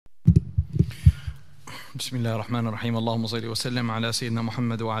بسم الله الرحمن الرحيم اللهم صل وسلم على سيدنا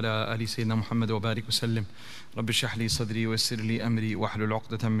محمد وعلى آل سيدنا محمد وبارك وسلم رب اشرح لي صدري ويسر لي أمري واحلل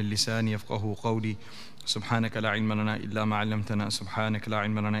عقدة من لساني يفقهوا قولي سبحانك لا علم لنا إلا ما علمتنا سبحانك لا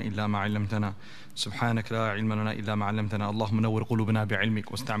علم لنا إلا ما علمتنا سبحانك لا علم لنا إلا ما علمتنا اللهم نور قلوبنا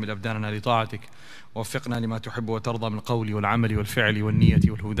بعلمك واستعمل أبداننا لطاعتك ووفقنا لما تحب وترضى من القول والعمل والفعل والنية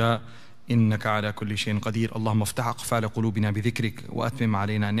والهدى إنك على كل شيء قدير اللهم افتح أقفال قلوبنا بذكرك وأتمم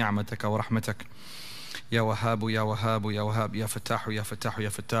علينا نعمتك ورحمتك يا وهاب يا وهاب يا وهاب يا فتاح يا فتاح يا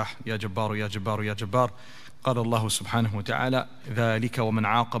فتاح يا جبار يا جبار يا جبار قال الله سبحانه وتعالى ذلك ومن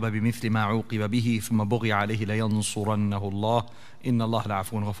عاقب بمثل ما عوقب به ثم بغي عليه لينصرنه الله إن الله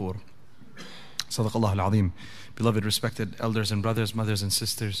لعفو غفور صدق الله العظيم. Beloved, respected elders and brothers, mothers and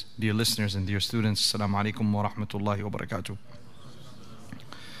sisters, dear listeners and dear students, Assalamu alaikum wa rahmatullahi wa barakatuh.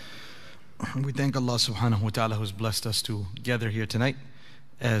 We thank Allah subhanahu wa ta'ala who's blessed us to gather here tonight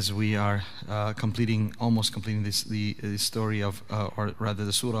as we are almost completing the story of, or rather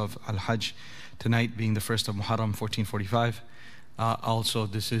the Surah of Al-Hajj, tonight being the first of Muharram 1445. Also,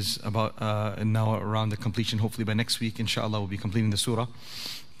 this is about now around the completion. Hopefully by next week, inshallah, we'll be completing the Surah.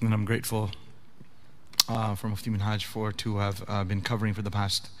 And I'm grateful for Mufti Hajj to have been covering for the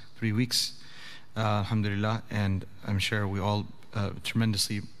past 3 weeks. Alhamdulillah, and I'm sure we all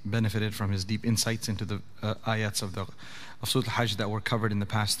tremendously benefited from his deep insights into the ayats of Surah Al-Hajj that were covered in the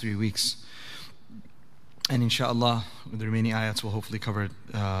past 3 weeks. And inshallah, the remaining ayats will hopefully cover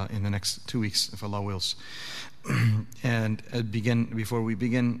in the next 2 weeks, if Allah wills. And before we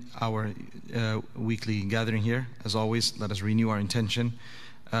begin our weekly gathering here, as always, let us renew our intention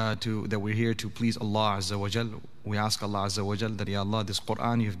that we're here to please Allah Azza wa Jal. We ask Allah Azza wa Jal that, Ya Allah, this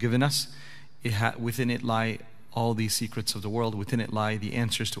Quran you've given us, within it lie all these secrets of the world, within it lie the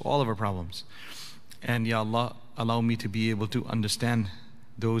answers to all of our problems. And Ya Allah, allow me to be able to understand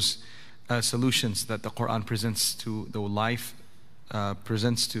those solutions that the Quran presents to the life,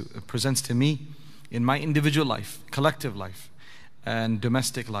 presents to me in my individual life, collective life, and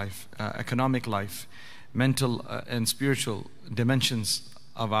domestic life, economic life, mental and spiritual dimensions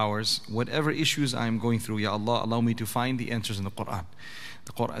of ours. Whatever issues I am going through, Ya Allah, allow me to find the answers in the Quran.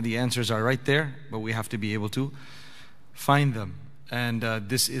 The answers are right there, but we have to be able to find them. And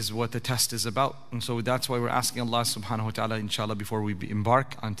this is what the test is about. And so that's why we're asking Allah subhanahu wa ta'ala, inshallah, before we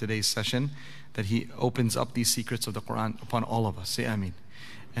embark on today's session, that He opens up these secrets of the Quran upon all of us. Say Ameen.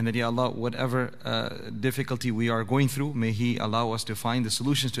 And that, Ya Allah, whatever difficulty we are going through, may He allow us to find the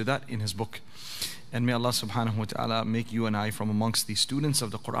solutions to that in His book. And may Allah subhanahu wa ta'ala make you and I from amongst the students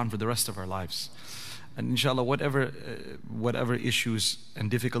of the Quran for the rest of our lives. And inshallah, whatever issues and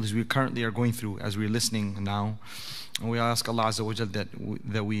difficulties we currently are going through as we're listening now, we ask Allah Azza wa Jal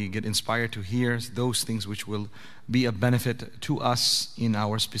that we get inspired to hear those things which will be a benefit to us in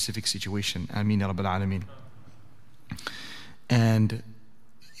our specific situation. Ameen ya Rabbil Alameen. And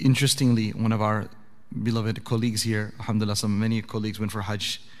interestingly, one of our beloved colleagues here, alhamdulillah, many colleagues went for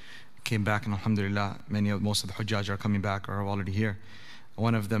Hajj, came back, and alhamdulillah, most of the Hujjaj are coming back or are already here.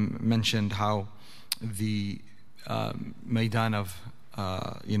 One of them mentioned how the Maidan of,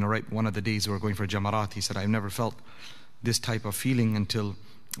 right, one of the days we were going for Jamarat, he said, I've never felt this type of feeling until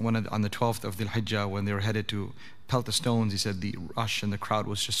on the 12th of Dhul Hijjah, when they were headed to pelt the stones. He said the rush and the crowd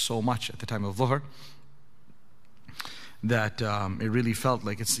was just so much at the time of Dhuhr that it really felt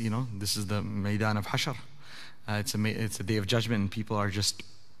like it's, this is the Maidan of Hashar. It's a day of judgment, and people are just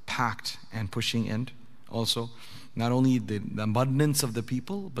packed and pushing in. Also, not only the abundance of the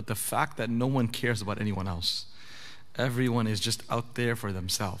people, but the fact that no one cares about anyone else. Everyone is just out there for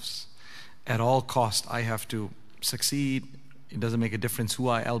themselves. At all cost, I have to succeed. It doesn't make a difference who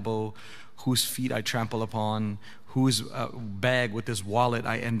I elbow, whose feet I trample upon, whose bag with this wallet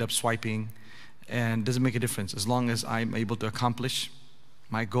I end up swiping. And it doesn't make a difference. As long as I'm able to accomplish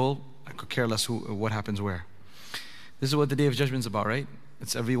my goal, I could care less what happens where. This is what the Day of Judgment is about, right?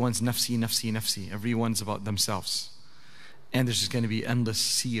 It's everyone's nafsi, nafsi, nafsi. Everyone's about themselves. And there's just going to be an endless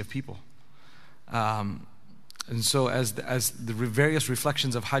sea of people. And so as the various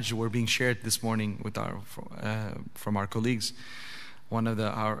reflections of Hajj were being shared this morning with from our colleagues, one of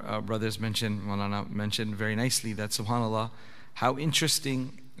our brothers mentioned very nicely that, subhanAllah, how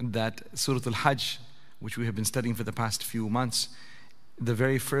interesting that Surah Al-Hajj, which we have been studying for the past few months, the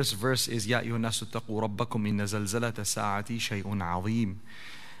very first verse is Ya ayyuhan nasu taqu rabbakum inna zalzalata sa'ati shay'un 'azim.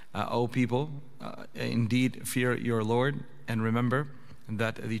 O people, indeed fear your Lord, and remember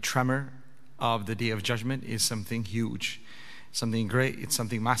that the tremor of the Day of Judgment is something huge, something great, it's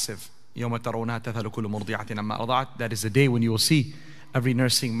something massive. يَوْمَ تَرَوْنَهَا تَذْهَلُ كُلُّ مُرْضِعَةٍ عَمَّا أَرْضَعَتْ. That is the day when you will see every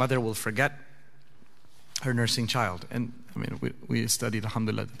nursing mother will forget her nursing child. And I mean, we studied,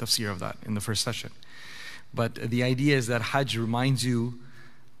 alhamdulillah, the tafsir of that in the first session. But the idea is that Hajj reminds you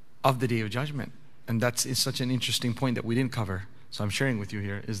of the Day of Judgment. And that's such an interesting point that we didn't cover. So I'm sharing with you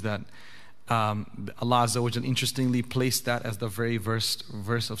here, is that Allah Azza wa Jal interestingly placed that as the very verse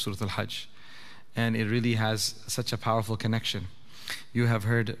of Surah Al-Hajj. And it really has such a powerful connection. You have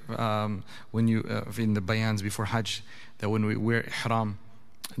heard when you in the bayans before Hajj, that when we wear ihram,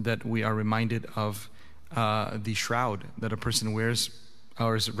 that we are reminded of the shroud that a person wears,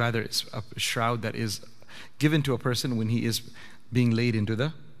 or rather it's a shroud that is given to a person when he is being laid into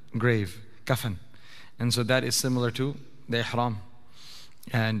the grave, kafan. And so that is similar to the ihram.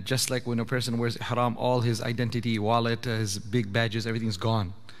 And just like when a person wears ihram, all his identity, wallet, his big badges, everything's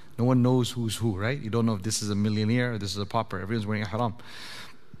gone. No one knows who's who, right? You don't know if this is a millionaire or this is a pauper. Everyone's wearing ihram.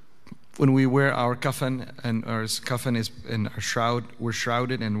 When we wear our kafan, and our kafan is in our shroud, we're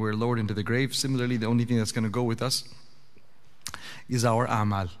shrouded and we're lowered into the grave. Similarly, the only thing that's going to go with us is our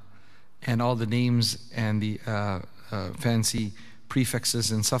a'mal. And all the names and the fancy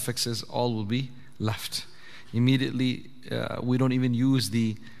prefixes and suffixes, all will be left. Immediately, we don't even use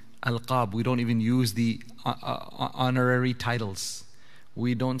the alqab. We don't even use the honorary titles.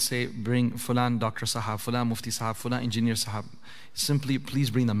 We don't say, bring fulan Dr. Sahab, fulan Mufti Sahab, fulan Engineer Sahab. Simply, please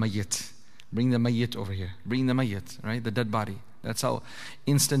bring the mayyit. Bring the mayyit over here. Bring the mayyit, right? The dead body. That's how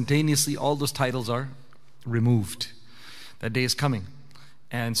instantaneously all those titles are removed. That day is coming.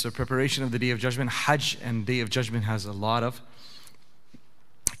 And so preparation of the Day of Judgment, Hajj and Day of Judgment has a lot of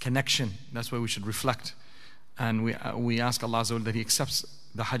connection. That's why we should reflect. And we ask Allah Azza wa Jalla that He accepts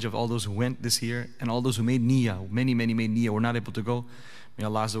the Hajj of all those who went this year and all those who made niyyah. Many made niyyah. We're not able to go. May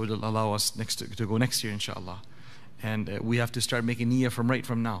Allah Azza wa Jalla allow us to go next year, inshallah. And we have to start making niyyah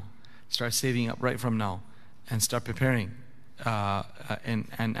from now. Start saving up right from now. And start preparing.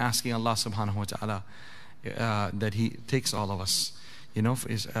 And asking Allah subhanahu wa ta'ala that He takes all of us. You know,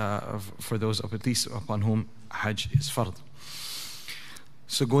 for those at least upon whom Hajj is fard.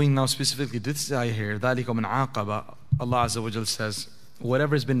 So going now specifically to this ayah here, ذَلِكَ مِنْ عَاقَبَ, Allah Azza wa Jal says,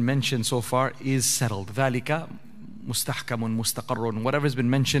 whatever has been mentioned so far is settled. ذَلِكَ مُسْتَحْكَمٌ مُسْتَقَرٌ. Whatever has been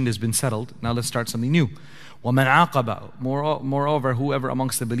mentioned has been settled. Now let's start something new. وَمَنْ عَاقَبَ. Moreover, whoever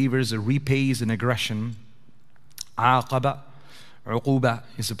amongst the believers repays an aggression, عَاقَبَ, عُقُوبَ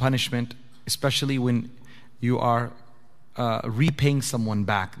is a punishment, especially when you are repaying someone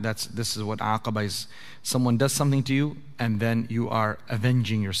back. This is what aqaba is. Someone does something to you and then you are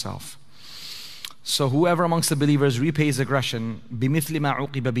avenging yourself. So whoever amongst the believers repays aggression بِمِثْلِ مَا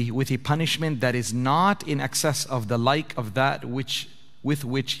عُقِبَ بِهِ, with a punishment that is not in excess of the like of that with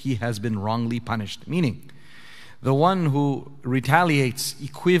which he has been wrongly punished. Meaning, the one who retaliates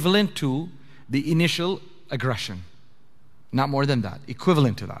equivalent to the initial aggression. Not more than that.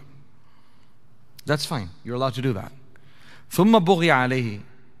 Equivalent to that. That's fine. You're allowed to do that. ثُمَّ بُغِيَ عَلَيْهِ,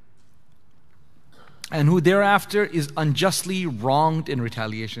 and who thereafter is unjustly wronged in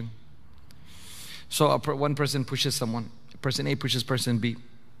retaliation. So one person pushes someone, person A pushes person B,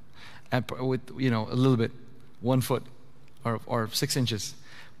 and with a little bit, 1 foot or 6 inches.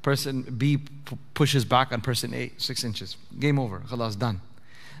 Person B pushes back on person A 6 inches. Game over. Khalas, done.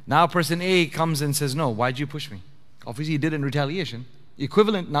 Now person A comes and says, no, why'd you push me? Obviously he did it in retaliation.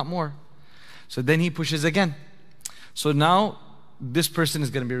 Equivalent, not more. So then he pushes again. So now this person is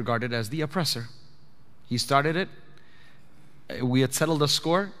going to be regarded as the oppressor. He started it, we had settled a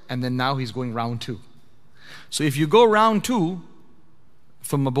score, and then now he's going round 2. So if you go round 2,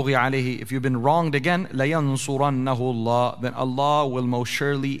 ثُمَّ بُغِيَ عَلَيْهِ, if you've been wronged again, لَيَنْصُرَنَّهُ اللَّهُ, then Allah will most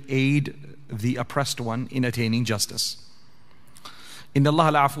surely aid the oppressed one in attaining justice. إِنَّ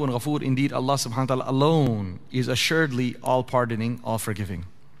اللَّهَ لَعَفُوٌ غَفُورٌ, indeed Allah subhanahu wa ta'ala alone is assuredly all pardoning, all forgiving.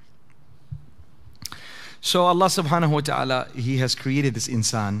 So Allah subhanahu wa ta'ala, He has created this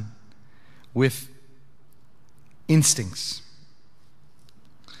insan with instincts.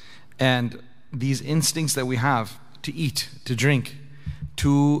 And these instincts that we have to eat, to drink,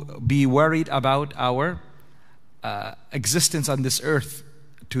 to be worried about our existence on this earth,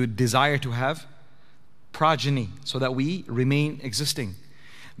 to desire to have progeny so that we remain existing.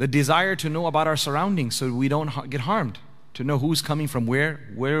 The desire to know about our surroundings so we don't get harmed. To know who's coming from where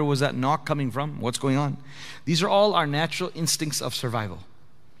was that knock coming from, what's going on. These are all our natural instincts of survival.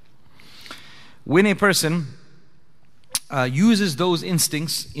 When a person uses those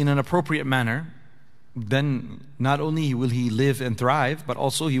instincts in an appropriate manner, then not only will he live and thrive, but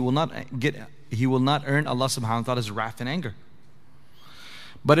also he will not earn Allah subhanahu wa ta'ala's wrath and anger.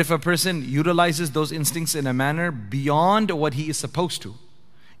 But if a person utilizes those instincts in a manner beyond what he is supposed to,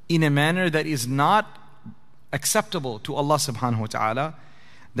 in a manner that is not acceptable to Allah subhanahu wa ta'ala,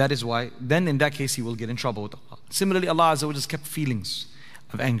 that is why, then in that case he will get in trouble with Allah. Similarly, Allah Azza wa Jalla kept feelings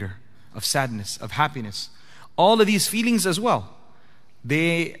of anger, of sadness, of happiness All of these feelings as well,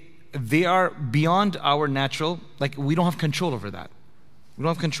 they are beyond our natural, like we don't have control over that. We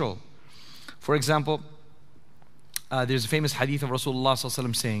don't have control. For example, there's a famous hadith of Rasulullah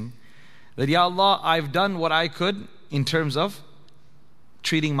ﷺ saying that, Ya Allah, I've done what I could in terms of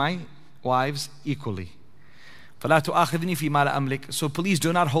treating my wives equally. فَلَا تُؤَاخِذْنِي فِي مَا لَا أَمْلِكْ. So please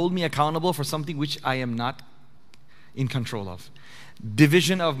do not hold me accountable for something which I am not in control of.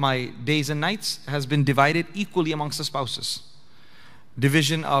 Division of my days and nights has been divided equally amongst the spouses.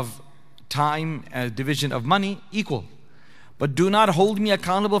 Division of time, division of money, equal. But do not hold me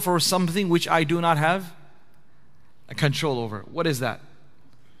accountable for something which I do not have a control over. What is that?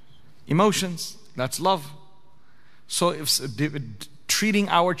 Emotions. That's love. So if treating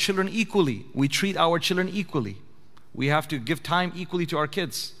our children equally, we treat our children equally. We have to give time equally to our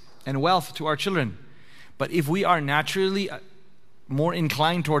kids and wealth to our children. But if we are naturally more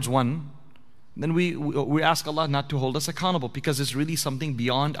inclined towards one, then we ask Allah not to hold us accountable, because it's really something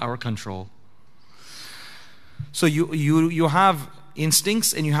beyond our control. So you have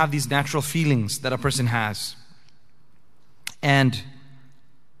instincts and you have these natural feelings that a person has. And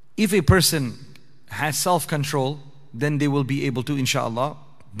if a person has self-control, then they will be able to, inshallah,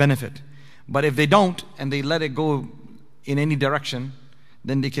 benefit. But if they don't, and they let it go in any direction,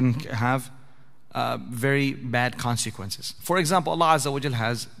 then they can have very bad consequences. For example, Allah Azza wa Jal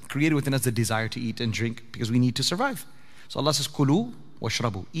has created within us the desire to eat and drink because we need to survive. So Allah says, Kulu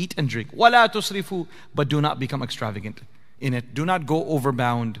washrabu, eat and drink. Wala tusrifu, but do not become extravagant in it. Do not go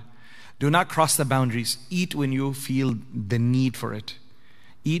overbound. Do not cross the boundaries. Eat when you feel the need for it.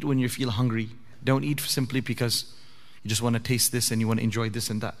 Eat when you feel hungry. Don't eat simply because you just want to taste this and you want to enjoy this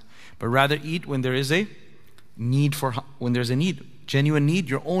and that. But rather eat when there is a need when there's a need, genuine need.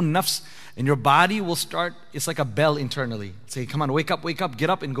 Your own nafs and your body will start, it's like a bell internally. Say, come on, wake up, get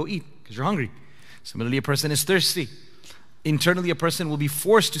up and go eat because you're hungry. Similarly, a person is thirsty. Internally, a person will be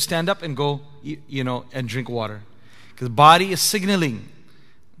forced to stand up and go, and drink water. Because the body is signaling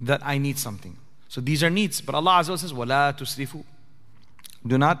that I need something. So these are needs. But Allah Azza wa Jalla says, وَلَا تُسْرِفُوا.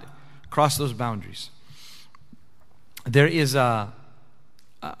 Do not cross those boundaries. There is a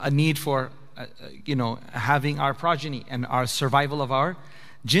need for having our progeny and our survival of our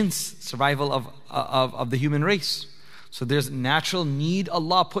jins, survival of the human race. So there's natural need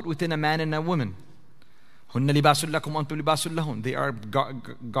Allah put within a man and a woman. هُنَّ لِبَاسٌ لَكُمْ وَأَنْتُمْ لِبَاسٌ لَهُنْ. They are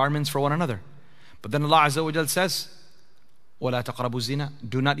garments for one another. But then Allah Azza wa Jal says, وَلَا تَقْرَبُوا الزِّنَا.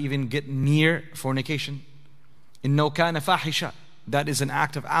 Do not even get near fornication. إِنَّهُ كَانَ فَاحِشًا. That is an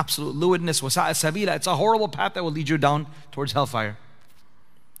act of absolute lewdness. وَسَاءَ سَبِيلًا. It's a horrible path that will lead you down towards hellfire.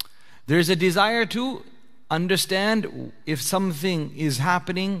 There is a desire to understand if something is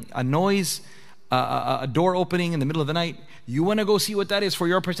happening, a noise, a door opening in the middle of the night. You want to go see what that is for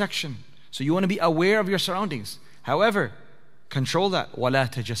your protection. So you want to be aware of your surroundings. However, control that.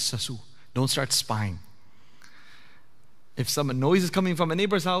 وَلَا تَجَسَّسُوا. Don't start spying. If some noise is coming from a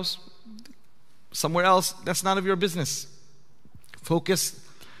neighbor's house, somewhere else, that's none of your business. Focus.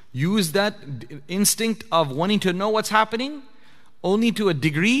 Use that instinct of wanting to know what's happening only to a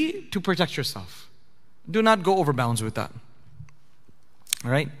degree to protect yourself. Do not go over bounds with that.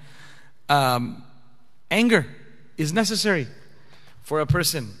 All right? Anger is necessary for a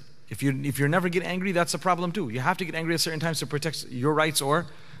person. If you never get angry, that's a problem too. You have to get angry at certain times to protect your rights or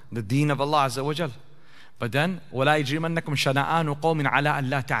the deen of Allah Azza wa Jal. But then, وَلَا يَجْرِمَنَّكُمْ شَنَآنُ قَوْمٍ عَلَىٰ أَن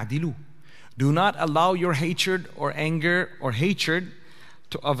لَا تَعْدِلُوا. Do not allow your hatred or anger or hatred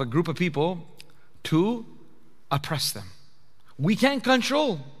of a group of people to oppress them. We can't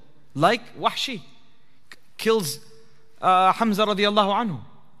control, like Wahshi kills Hamza radiallahu anhu.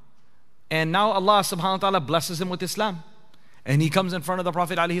 And now Allah subhanahu wa ta'ala blesses him with Islam. And he comes in front of the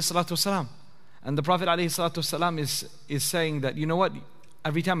Prophet alayhi salatu wasalam. And the Prophet alayhi salatu wasalam is saying that, you know what,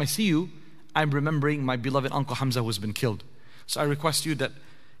 every time I see you, I'm remembering my beloved uncle Hamza who has been killed. So I request you that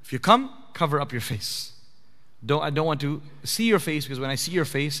if you come, cover up your face. I don't want to see your face, because when I see your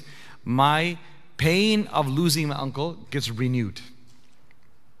face, my pain of losing my uncle gets renewed.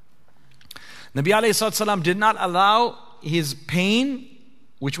 Nabi alayhi salatu wasalam did not allow his pain,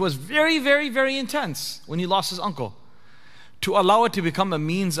 which was very, very, very intense when he lost his uncle, to allow it to become a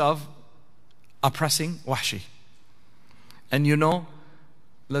means of oppressing Wahshi. And when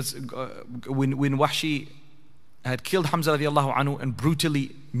Wahshi had killed Hamza radiallahu anhu and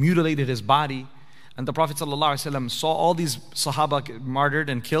brutally mutilated his body, and the Prophet ﷺ saw all these Sahaba martyred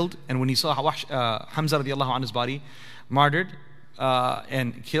and killed, and when he saw Hamza radiallahu anhu's body martyred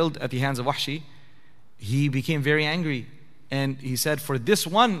and killed at the hands of Wahshi, he became very angry. And he said, for this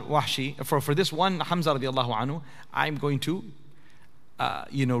one Wahshi, for this one Hamza radiallahu anhu, I'm going to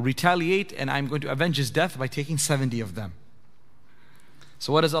retaliate and I'm going to avenge his death by taking 70 of them.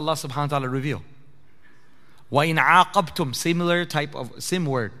 So what does Allah subhanahu wa ta'ala reveal? وَإِنْ عَاقَبْتُمْ, same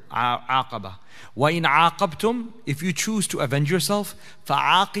word, عَاقَبَةً. وَإِنْ عَاقَبْتُمْ, if you choose to avenge yourself,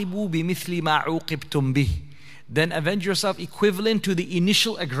 فَعَاقِبُوا بِمِثْلِ مَا عُوقِبْتُمْ بِهِ, then avenge yourself equivalent to the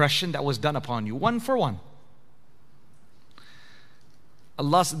initial aggression that was done upon you, one for one.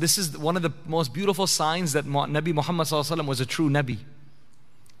 Allah, this is one of the most beautiful signs that Nabi Muhammad ﷺ was a true Nabi.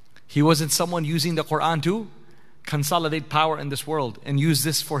 He wasn't someone using the Quran to consolidate power in this world and use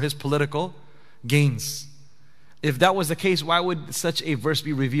this for his political gains. If that was the case, why would such a verse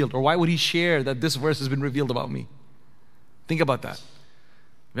be revealed? Or why would he share that this verse has been revealed about me? Think about that.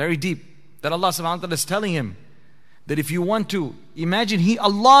 Very deep. That Allah subhanahu wa ta'ala is telling him that if you want to, imagine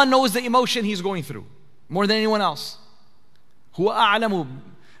Allah knows the emotion he's going through more than anyone else. هُوَ أَعْلَمُ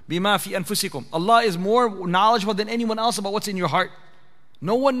بِمَا فِي أَنفُسِكُمْ. Allah is more knowledgeable than anyone else about what's in your heart.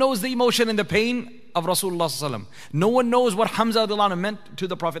 No one knows the emotion and the pain of Rasulullah sallallahu alaihi wasallam. No one knows what Hamza meant to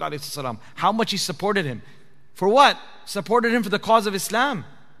the Prophet alaihi wasallam. How much he supported him. For what? Supported him for the cause of Islam,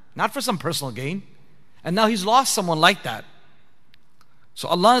 not for some personal gain. And now he's lost someone like that. So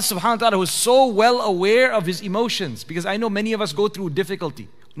Allah subhanahu wa ta'ala was so well aware of his emotions, because I know many of us go through difficulty.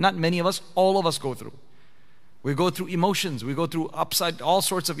 Not many of us, all of us go through. We go through emotions. We go through all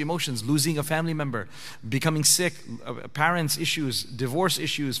sorts of emotions. Losing a family member, becoming sick, parents' issues, divorce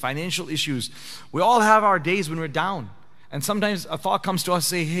issues, financial issues. We all have our days when we're down. And sometimes a thought comes to us,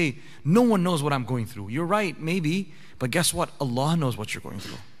 say, hey, no one knows what I'm going through. You're right, maybe. But guess what? Allah knows what you're going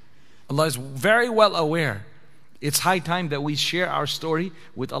through. Allah is very well aware. It's high time that we share our story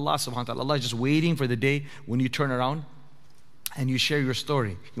with Allah subhanahu wa ta'ala. Allah is just waiting for the day when you turn around and you share your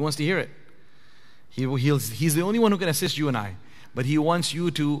story. He wants to hear it. He's the only one who can assist you and I. But He wants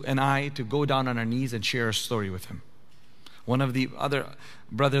you and I to go down on our knees and share a story with Him. One of the other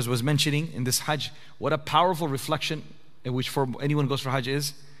brothers was mentioning in this Hajj, what a powerful reflection, which for anyone who goes for Hajj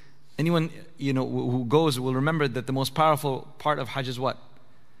is, anyone who goes will remember that the most powerful part of Hajj is what?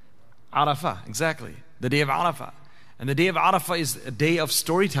 Arafah, exactly. The day of Arafah. And the day of Arafah is a day of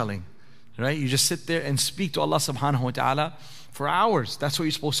storytelling. Right? You just sit there and speak to Allah subhanahu wa ta'ala for hours. That's what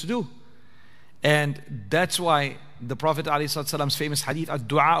you're supposed to do. And that's why the Prophet ﷺ's famous hadith,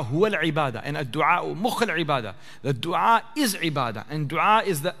 ad-du'a huwa al-ibadah, and ad-du'a mukh al-ibadah. The dua is ibadah, and dua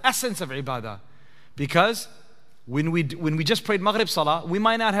is the essence of ibadah. Because when we just prayed Maghrib Salah, we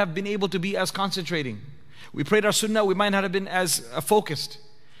might not have been able to be as concentrating. We prayed our Sunnah, we might not have been as focused.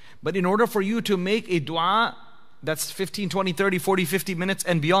 But in order for you to make a dua that's 15, 20, 30, 40, 50 minutes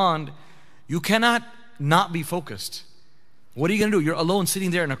and beyond, you cannot not be focused. What are you going to do? You're alone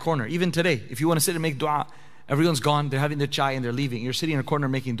sitting there in a corner. Even today, if you want to sit and make dua, everyone's gone, they're having their chai and they're leaving. You're sitting in a corner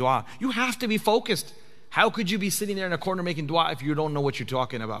making dua. You have to be focused. How could you be sitting there in a corner making dua if you don't know what you're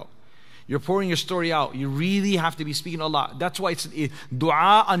talking about? You're pouring your story out. You really have to be speaking to Allah. That's why it's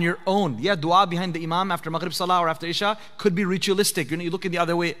dua on your own. Yeah, dua behind the imam after Maghrib Salah or after Isha could be ritualistic. You look in the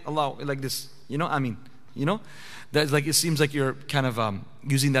other way, Allah, like this. That's like, it seems like you're kind of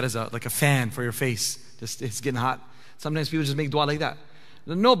using that as like a fan for your face. Just it's getting hot. Sometimes people just make dua like that.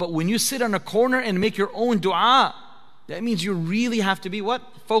 No, but when you sit on a corner and make your own dua, that means you really have to be what?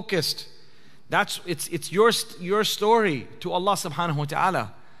 Focused. It's your story to Allah subhanahu wa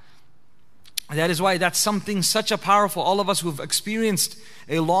ta'ala. That is why that's something such a powerful, all of us who've experienced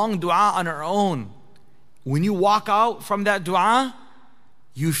a long dua on our own, when you walk out from that dua,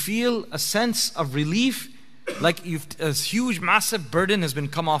 you feel a sense of relief, like a huge massive burden has been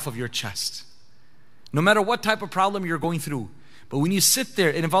come off of your chest. No matter what type of problem you're going through. But when you sit there,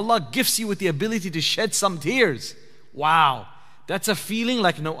 and if Allah gifts you with the ability to shed some tears, wow, that's a feeling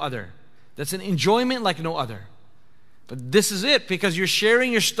like no other. That's an enjoyment like no other. But this is it, because you're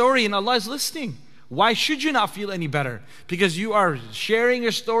sharing your story and Allah is listening. Why should you not feel any better? Because you are sharing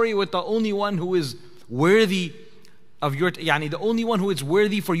your story with the only one who is worthy of the only one who is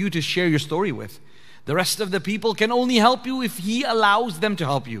worthy for you to share your story with. The rest of the people can only help you if He allows them to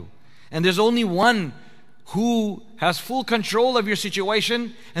help you. And there's only one who has full control of your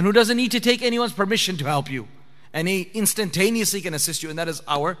situation and who doesn't need to take anyone's permission to help you. And He instantaneously can assist you, and that is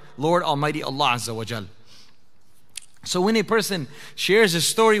our Lord Almighty Allah Azza wa Jal. So when a person shares his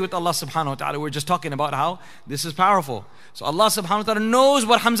story with Allah subhanahu wa ta'ala, we're just talking about how this is powerful. So Allah subhanahu wa ta'ala knows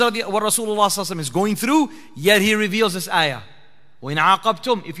what what Rasulullah sallallahu alaihi wasallam is going through, yet He reveals this ayah. وَإِنْ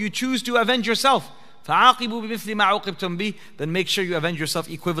عَاقَبْتُمْ, if you choose to avenge yourself, فَعَاقِبُوا بِمِثْلِ مَا عُوقِبْتُمْ بِهِ, then make sure you avenge yourself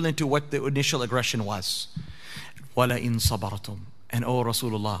equivalent to what the initial aggression was. وَلَئِنْ صَبَرْتُمْ, and O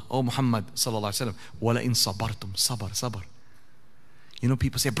Rasulullah, O Muhammad sallallahu alaihi wasallam, وَلَئِنْ صَبَرْتُمْ, sabr.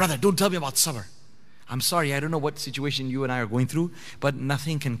 People say, brother, don't tell me about sabr. I'm sorry, I don't know what situation you and I are going through, but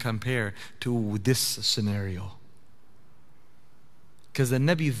nothing can compare to this scenario. Because the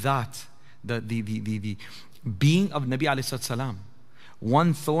Nabi Dhat, the being of Nabi alayhi salam,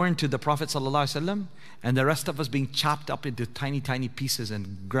 one thorn to the Prophet sallallahu alaihi wasallam, and the rest of us being chopped up into tiny, tiny pieces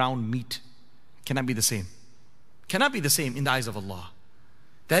and ground meat, cannot be the same. Cannot be the same in the eyes of Allah.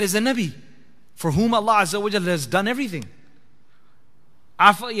 That is the Nabi for whom Allah Azza wa Jalla has done everything.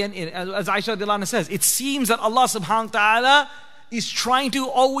 As Aisha radiallahu anha says, it seems that Allah subhanahu wa ta'ala is trying to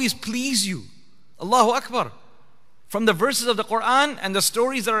always please you. Allahu Akbar. From the verses of the Quran and the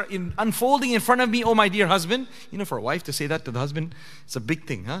stories that are unfolding in front of me, oh my dear husband. You know, for a wife to say that to the husband, it's a big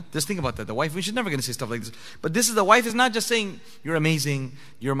thing, huh? Just think about that. The wife, she's never going to say stuff like this. But the wife is not just saying, you're amazing,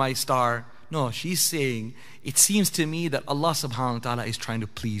 you're my star. No, she's saying, it seems to me that Allah subhanahu wa ta'ala is trying to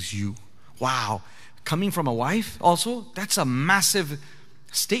please you. Wow. Coming from a wife also, that's a massive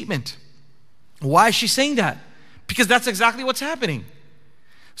statement. Why is she saying that? Because that's exactly what's happening.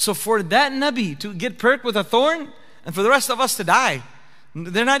 So for that Nabi to get perked with a thorn, and for the rest of us to die,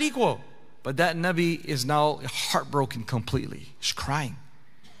 they're not equal. But that Nabi is now heartbroken completely. He's crying.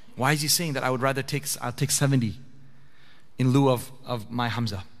 Why is he saying that? I'll take 70 in lieu of my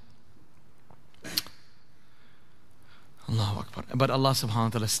Hamza. Allahu Akbar. But Allah subhanahu wa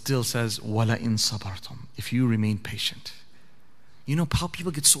ta'ala still says, وَلَا إِن صَبَرْتُمْ, if you remain patient. You know how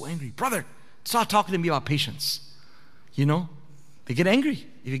people get so angry. Brother, stop talking to me about patience. You know, they get angry.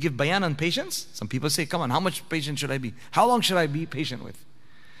 If you give bayan on patience, some people say, come on, how much patient should I be? How long should I be patient with?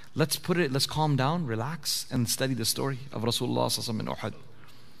 Let's calm down, relax, and study the story of Rasulullah sallallahu alaihi wasallam in Uhud.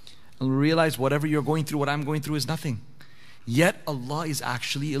 And realize whatever you're going through, what I'm going through is nothing. Yet Allah is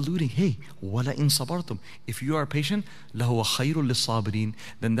actually alluding, hey, وَلَا إِن صَبَرْتُمْ, if you are patient, لَهُوَ خَيْرٌ لِلصَّابِرِينَ,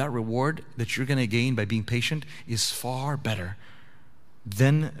 then that reward that you're going to gain by being patient is far better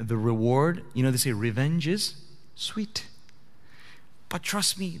than the reward. You know, they say revenge is sweet. But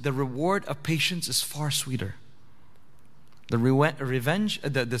trust me, the reward of patience is far sweeter. The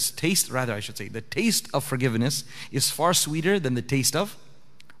taste of forgiveness is far sweeter than the taste of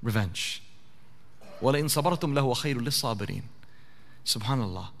revenge. وَلَئِن صَبَرْتُمْ لَهُوَ خَيْرٌ لِلصَّابِرِينَ.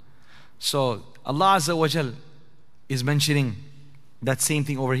 Subhanallah. So Allah Azza wa Jal is mentioning that same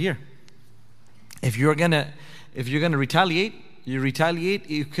thing over here. If you're gonna retaliate, you retaliate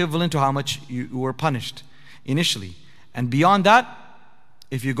equivalent to how much you were punished initially. And beyond that,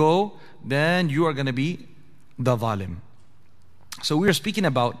 if you go, then you are going to be the zalim. So we are speaking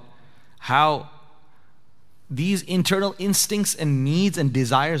about how these internal instincts and needs and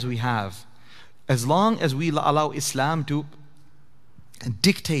desires we have, as long as we allow Islam to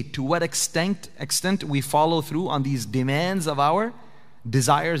dictate to what extent we follow through on these demands of our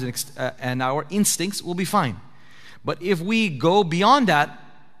desires and our instincts, will be fine. But if we go beyond that,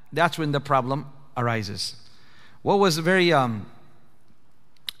 that's when the problem arises. What was very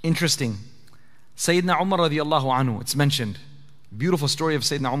interesting, Sayyidina Umar radiallahu anhu, it's mentioned, beautiful story of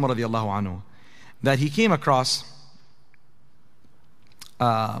Sayyidina Umar radiallahu anhu, that he came across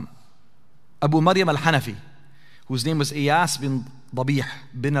Abu Maryam al-Hanafi, whose name was Iyas bin Dabih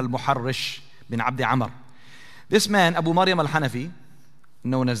bin al-Muharrish bin Abd Amr. This man, Abu Maryam al-Hanafi,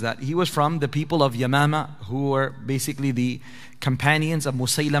 known as that, he was from the people of Yamama, who were basically the companions of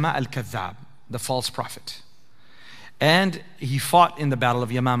Musaylama al-Kadhdhab, the false prophet. And he fought in the battle of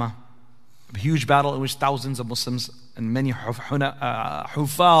Yamama, a huge battle in which thousands of Muslims and many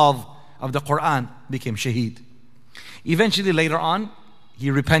hufaz of the Quran became shaheed. Eventually, later on, he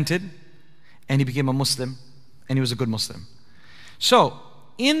repented and he became a Muslim, and he was a good Muslim. So,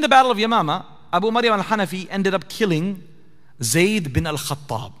 in the battle of Yamama, Abu Maryam al-Hanafi ended up killing Zayd bin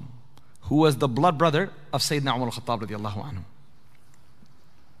al-Khattab, who was the blood brother of Sayyidina Umar al-Khattab radiallahu anhu.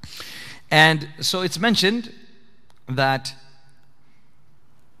 And so it's mentioned that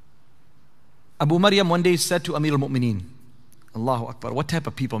Abu Maryam one day said to Amir al-Mu'mineen, Allahu Akbar, what type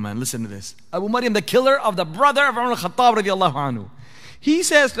of people, man, listen to this. Abu Maryam, the killer of the brother of Umar al-Khattab radiallahu anhu, he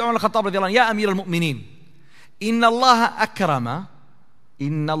says to Umar al-Khattab radiallahu anhu, Ya Amir al-Mu'mineen, Inna Allah akrama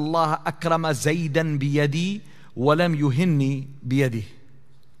Zaydan biyadi walam yuhinni biyadi.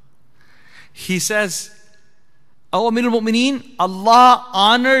 He says, O Amir al-Mu'mineen, Allah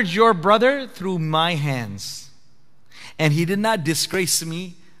honored your brother through my hands, and he did not disgrace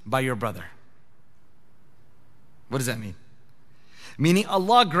me by your brother. What does that mean? Meaning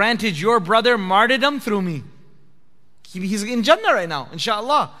Allah granted your brother martyrdom through me. He's in Jannah right now,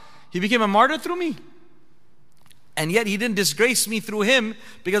 inshallah. He became a martyr through me. And yet he didn't disgrace me through him,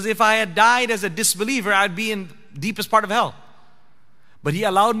 because if I had died as a disbeliever, I'd be in the deepest part of hell. But he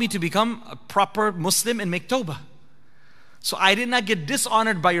allowed me to become a proper Muslim and make tawbah. So I did not get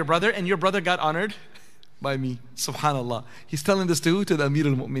dishonored by your brother, and your brother got honored by me. Subhanallah. He's telling this to who? To the Amir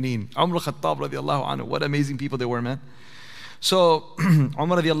al-Mu'mineen. Umar al-Khattab radiallahu anhu. What amazing people they were, man. So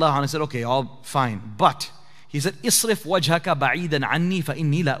Umar radiallahu anhu said, okay, all fine. But he said, Isrif wajhaka ba'idan anni fa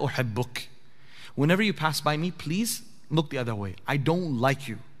inni la uhibbuk. Whenever you pass by me, please look the other way. I don't like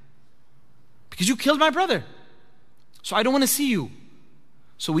you. Because you killed my brother. So I don't want to see you.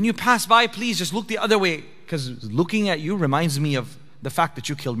 So when you pass by, please just look the other way. Because looking at you reminds me of the fact that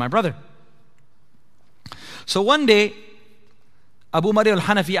you killed my brother. So one day, Abu Maryam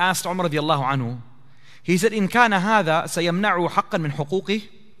al-Hanafi asked Umar radiallahu anhu, he said, إن كان هذا سيمنعه حقا من حقوقه.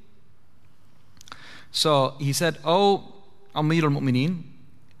 So he said, oh Amir al-Mu'mineen,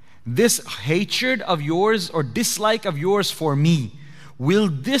 this hatred of yours or dislike of yours for me, will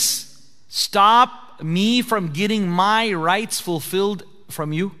this stop me from getting my rights fulfilled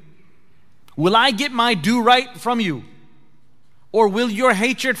from you? Will I get my due right from you? Or will your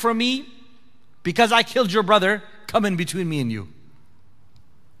hatred for me, because I killed your brother, come in between me and you?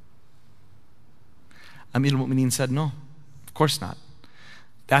 Amir al-Mu'mineen said, no, of course not.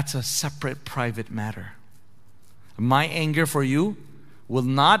 That's a separate private matter. My anger for you will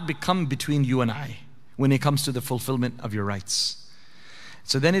not become between you and I when it comes to the fulfillment of your rights.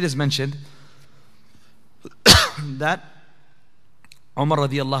 So then it is mentioned that Umar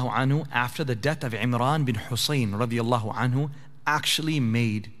radiallahu anhu, after the death of Imran bin Hussein radiallahu anhu, actually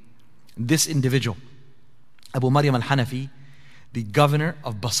made this individual, Abu Maryam al-Hanafi, the governor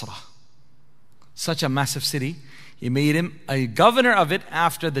of Basra. Such a massive city. He made him a governor of it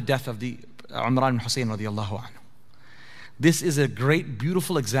after the death of the Imran bin Hussein radiallahu anhu. This is a great,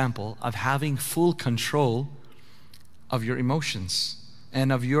 beautiful example of having full control of your emotions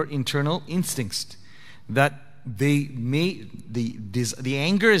and of your internal instincts. That the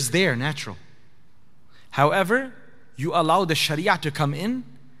anger is there, natural. However, you allow the Sharia to come in,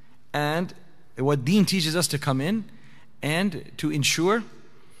 and what Deen teaches us to come in, and to ensure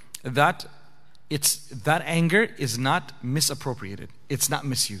that that anger is not misappropriated. It's not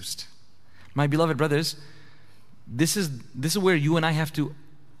misused. My beloved brothers, this is where you and I have to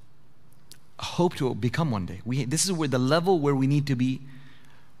hope to become one day. This is where the level where we need to be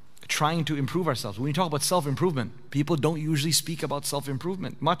trying to improve ourselves. When we talk about self-improvement, people don't usually speak about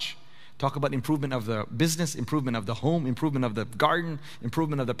self-improvement much. Talk about improvement of the business, improvement of the home, improvement of the garden,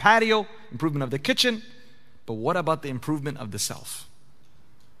 improvement of the patio, improvement of the kitchen. But what about the improvement of the self?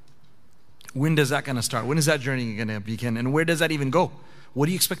 When does that going to start? When is that journey going to begin? And where does that even go? What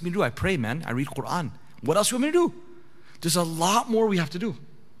do you expect me to do? I pray, man. I read Quran. What else do you want me to do? There's a lot more we have to do.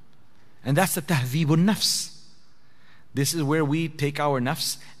 And that's the tahdhibun nafs. This is where we take our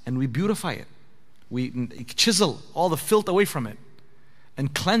nafs and we beautify it. We chisel all the filth away from it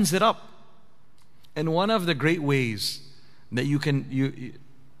and cleanse it up. And one of the great ways that you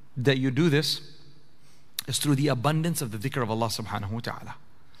do this is through the abundance of the dhikr of Allah subhanahu wa ta'ala.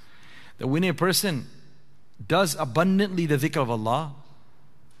 That when a person does abundantly the dhikr of Allah,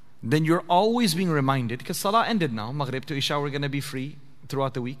 then you're always being reminded, because Salah ended now, Maghrib to Isha we're going to be free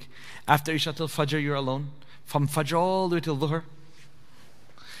throughout the week. After Isha till Fajr you're alone. From Fajr all the way till Dhuhr,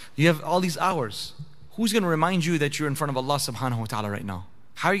 you have all these hours. Who's going to remind you that you're in front of Allah subhanahu wa ta'ala right now?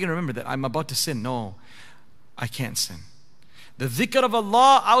 How are you going to remember that? I'm about to sin. No, I can't sin. The dhikr of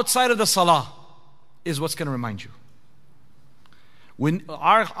Allah outside of the Salah is what's going to remind you. When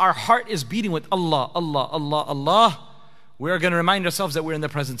our heart is beating with Allah, Allah, Allah, Allah, we are going to remind ourselves that we're in the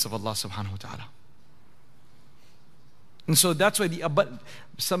presence of Allah subhanahu wa ta'ala. And so that's why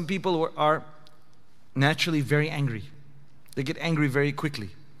some people are naturally very angry. They get angry very quickly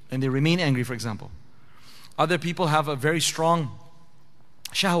and they remain angry, for example. Other people have a very strong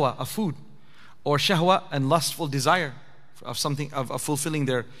shahwa of food, or shahwa and lustful desire of something, of fulfilling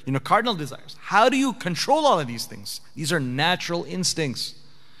their cardinal desires. How do you control all of these things? These are natural instincts.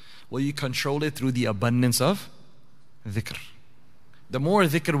 Well, you control it through the abundance of dhikr. The more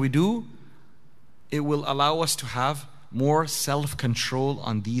dhikr we do, it will allow us to have more self-control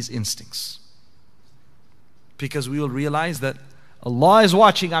on these instincts. Because we will realize that Allah is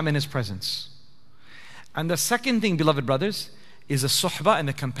watching, I'm in His presence. And the second thing, beloved brothers, is the suhbah and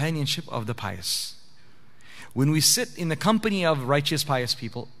the companionship of the pious. When we sit in the company of righteous, pious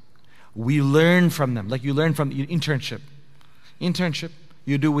people, we learn from them. Like you learn from your internship. Internship,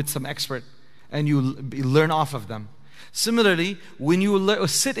 you do with some expert and you learn off of them. Similarly, when you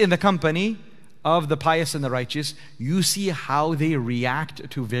sit in the company of the pious and the righteous, you see how they react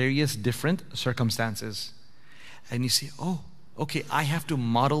to various different circumstances. And you see, oh, okay, I have to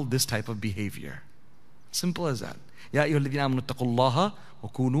model this type of behavior. Simple as that. Ya ayyuhalladhina amanu taqullaha wa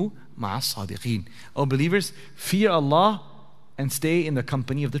kunu ma'as sadiqin. Oh believers, fear Allah and stay in the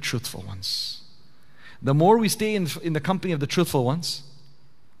company of the truthful ones. The more we stay in the company of the truthful ones,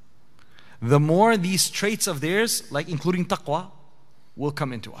 the more these traits of theirs, like including taqwa, will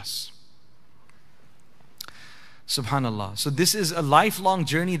come into us. Subhanallah. So this is a lifelong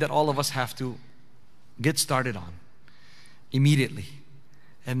journey that all of us have to get started on immediately.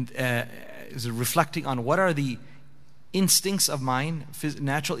 And is reflecting on what are the instincts of mine,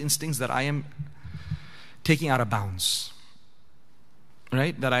 natural instincts that I am taking out of bounds.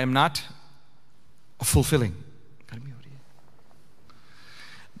 Right? That I am not fulfilling.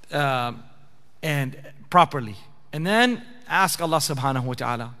 And properly. And then ask Allah subhanahu wa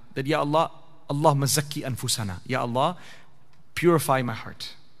ta'ala that, Ya Allah, Allahumma zakki anfusana. Ya Allah, purify my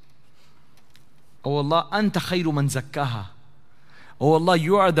heart. Oh Allah, anta khayru man zakkaha. Oh Allah,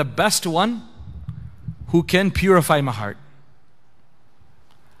 you are the best one who can purify my heart.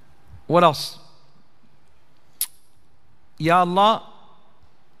 What else? Ya Allah,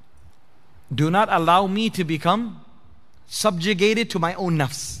 do not allow me to become subjugated to my own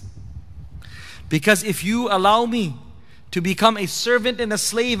nafs. Because if you allow me to become a servant and a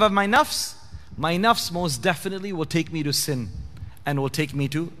slave of my nafs most definitely will take me to sin and will take me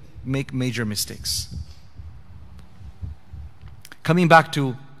to make major mistakes. Coming back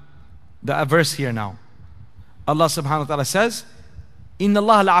to the verse here now. Allah subhanahu wa ta'ala says, Inna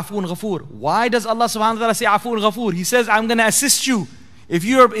Allah la'afoon ghafoor. Why does Allah subhanahu wa ta'ala say afoon ghafoor? He says, I'm going to assist you. If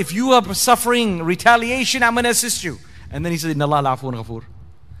you are suffering retaliation, I'm going to assist you. And then he says, Inna Allah la'afoon ghafoor.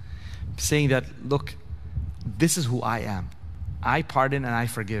 Saying that, look, this is who I am. I pardon and I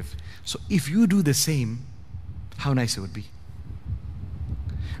forgive. So if you do the same, how nice it would be.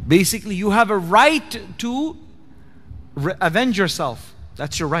 Basically, you have a right to avenge yourself.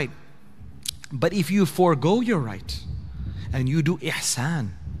 That's your right. But if you forego your right and you do ihsan,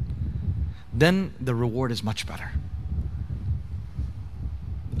 then the reward is much better.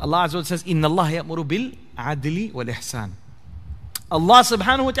 Allah Azza wa Jalla says, Inna Allah ya'muru bil adli wal ihsan. Allah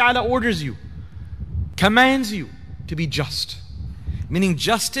subhanahu wa ta'ala orders you, commands you to be just. Meaning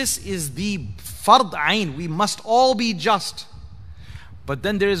justice is the fard ain. We must all be just. But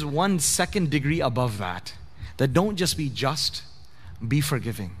then there is one second degree above that. That don't just be just, be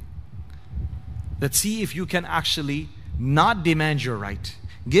forgiving. That see if you can actually not demand your right.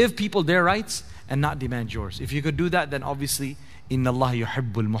 Give people their rights and not demand yours. If you could do that, then obviously, Inna Allah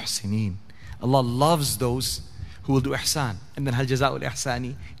yuhibbul muhsinin. Allah loves those who will do ihsan. And then hal jaza'ul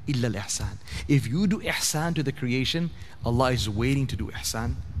ihsani illa al ihsan. If you do ihsan to the creation, Allah is waiting to do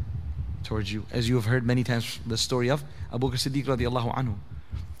ihsan towards you. As you have heard many times the story of Abu Bakr Siddiq radiallahu anhu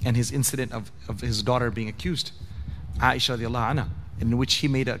and his incident of his daughter being accused, Aisha radiallahu anha, in which he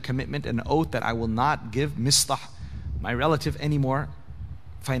made a commitment, an oath that I will not give Mistah, my relative, any more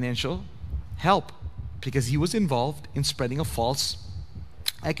financial help, because he was involved in spreading a false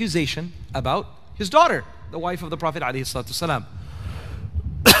accusation about his daughter, the wife of the Prophet ﷺ.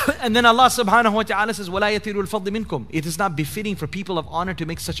 And then Allah subhanahu wa ta'ala says, وَلَا يَتِرُ الْفَضْلِ مِنْكُمْ. It is not befitting for people of honor to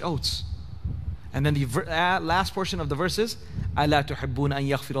make such oaths. And then the last portion of the verse is, أَلَا تُحِبُّونَ أَن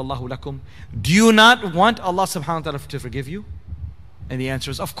يَغْفِرَ اللَّهُ لَكُمْ. Do you not want Allah subhanahu wa ta'ala to forgive you? And the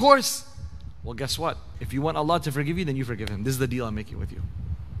answer is, of course. Well, guess what? If you want Allah to forgive you, then you forgive Him. This is the deal I'm making with you.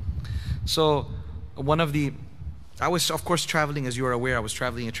 So, I was of course traveling, as you are aware, I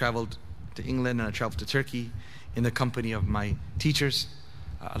traveled to England and I traveled to Turkey in the company of my teachers.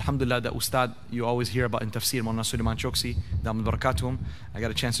 Alhamdulillah, the Ustad you always hear about in Tafsir, Mawlana Sulaiman Chokshi, Damal Barakatuhum. I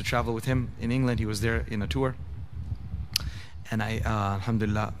got a chance to travel with him in England. He was there in a tour. And I,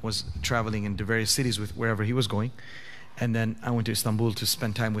 Alhamdulillah, was traveling into various cities with wherever he was going. And then I went to Istanbul to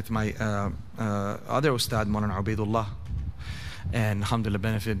spend time with my other Ustad, Mawlana Ubaidullah. And Alhamdulillah,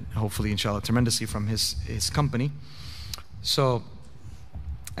 benefit, hopefully, inshallah, tremendously from his company. So,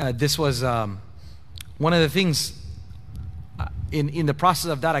 this was one of the things. In the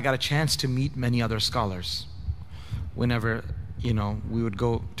process of that, I got a chance to meet many other scholars. Whenever, we would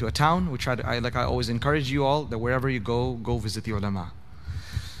go to a town, I always encourage you all that wherever you go visit the ulama.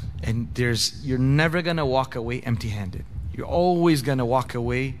 And you're never gonna walk away empty-handed. You're always gonna walk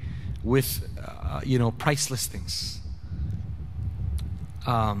away with, priceless things.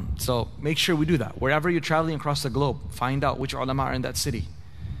 So make sure we do that. Wherever you're traveling across the globe, find out which ulama are in that city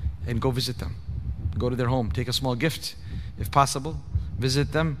and go visit them. Go to their home, take a small gift. If possible,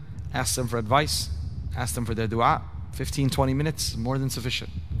 visit them, ask them for advice, ask them for their dua. 15-20 minutes, more than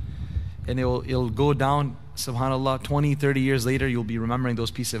sufficient. And it'll go down, subhanAllah, 20-30 years later, you'll be remembering those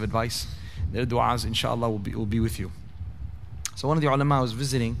pieces of advice. Their du'as, inshallah, will be with you. So one of the ulama I was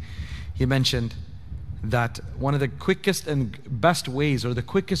visiting, he mentioned that one of the quickest and best ways, or the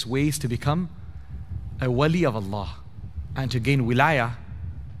quickest ways to become a wali of Allah and to gain wilayah,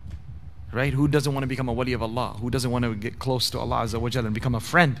 Right? Who doesn't want to become a wali of Allah? Who doesn't want to get close to Allah Azza wa Jalla and become a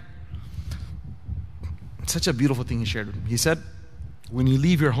friend? It's such a beautiful thing he shared with me. He said, when you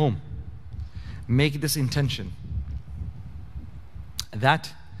leave your home, make this intention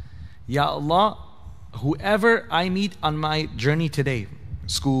that, Ya Allah, whoever I meet on my journey today,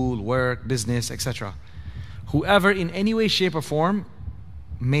 school, work, business, etc., whoever in any way, shape, or form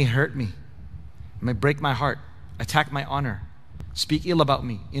may hurt me, may break my heart, attack my honor, speak ill about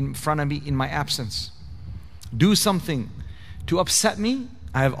me in front of me in my absence, do something to upset me,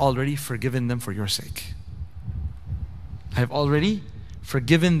 I have already forgiven them for your sake. I have already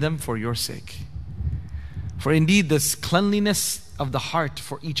forgiven them for your sake. For indeed, this cleanliness of the heart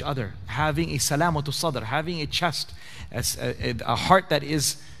for each other, having a salamatu sadr, having a chest, a heart that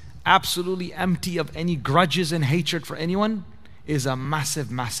is absolutely empty of any grudges and hatred for anyone, is a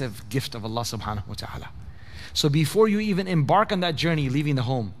massive, massive gift of Allah subhanahu wa ta'ala. So before you even embark on that journey, leaving the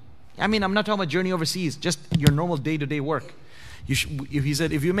home, I mean, I'm not talking about journey overseas, just your normal day-to-day work. He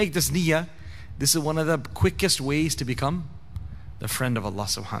said, if you make this niyyah, this is one of the quickest ways to become the friend of Allah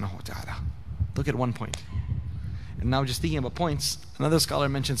subhanahu wa ta'ala. Look at one point. And now just thinking about points, another scholar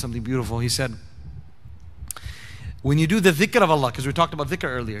mentioned something beautiful. He said, when you do the dhikr of Allah, because we talked about dhikr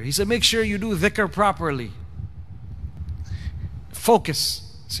earlier, he said, make sure you do dhikr properly.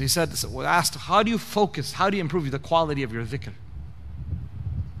 Focus. So he said, so we asked, how do you focus? How do you improve the quality of your dhikr?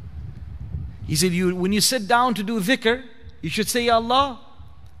 He said, when you sit down to do dhikr, you should say, Ya Allah,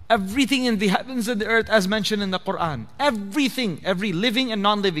 everything in the heavens and the earth as mentioned in the Quran, everything, every living and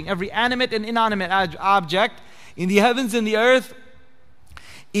non-living, every animate and inanimate object in the heavens and the earth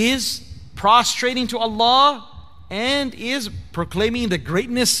is prostrating to Allah and is proclaiming the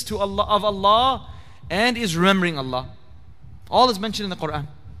greatness to Allah, of Allah, and is remembering Allah. All is mentioned in the Quran.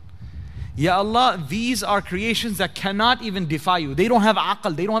 Ya Allah, these are creations that cannot even defy you. They don't have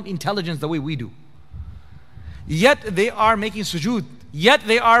aql, they don't have intelligence the way we do. Yet they are making sujood. Yet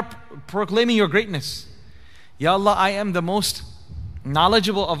they are proclaiming your greatness. Ya Allah, I am the most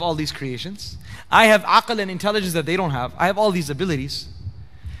knowledgeable of all these creations. I have aql and intelligence that they don't have. I have all these abilities.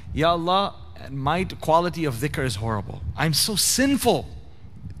 Ya Allah, my quality of dhikr is horrible. I'm so sinful.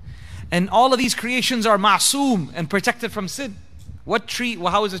 And all of these creations are ma'soom and protected from sin. What tree,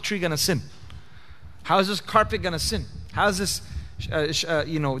 well, how is a tree going to sin? How is this carpet going to sin? How is this,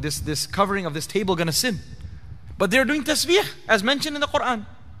 this covering of this table going to sin? But they're doing tasbih, as mentioned in the Quran.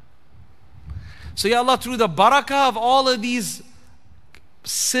 So Ya Allah, through the barakah of all of these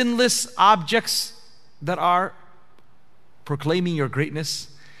sinless objects that are proclaiming your greatness,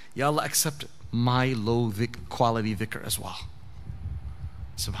 Ya Allah, accept my low quality dhikr as well.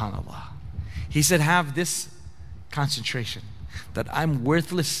 Subhanallah. He said, have this concentration that I'm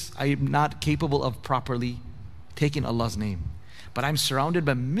worthless, I am not capable of properly taking Allah's name. But I'm surrounded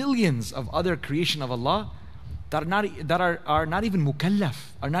by millions of other creation of Allah that are not even mukallaf,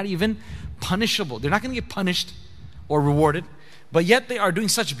 are not even punishable. They're not going to get punished or rewarded, but yet they are doing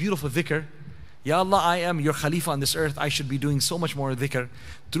such beautiful dhikr. Ya Allah, I am your Khalifa on this earth. I should be doing so much more dhikr.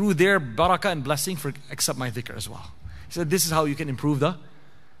 Through their barakah and blessing, accept my dhikr as well. He said, this is how you can improve the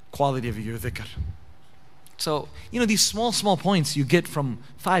quality of your dhikr. So, these small points you get from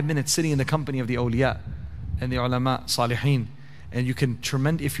 5 minutes sitting in the company of the awliya and the ulama, salihin, and you can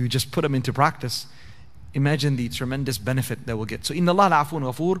if you just put them into practice, imagine the tremendous benefit that we'll get. So, inna Allah al-afun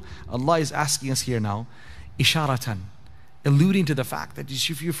ghafoor, Allah is asking us here now, isharatan, alluding to the fact that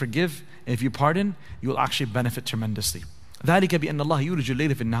if you forgive and if you pardon, you will actually benefit tremendously. ذَلِكَ بِأَنَّ اللَّهَ يُولِجُ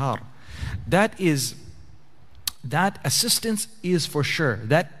اللَّيْلَ فِي النَّهَارِ. That assistance is for sure.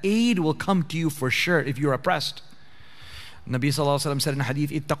 That aid will come to you for sure if you're oppressed. Nabi sallallahu alaihi wasallam said in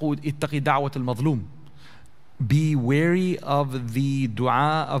hadith, ittaqi da'wat al-madhlum. Be wary of the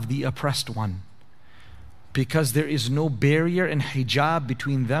dua of the oppressed one, because there is no barrier and hijab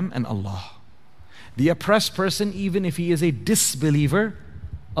between them and Allah. The oppressed person, even if he is a disbeliever,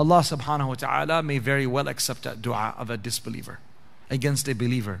 Allah subhanahu wa ta'ala may very well accept that dua of a disbeliever against a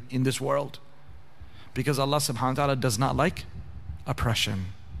believer in this world. Because Allah subhanahu wa ta'ala does not like oppression.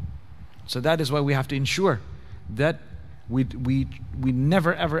 So that is why we have to ensure that we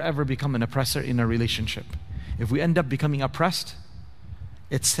never ever become an oppressor in a relationship. If we end up becoming oppressed,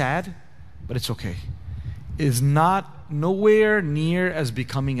 it's sad, but it's okay. It is nowhere near as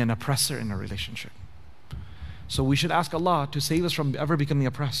becoming an oppressor in a relationship. So we should ask Allah to save us from ever becoming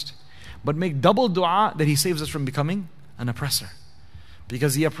oppressed. But make double dua that He saves us from becoming an oppressor.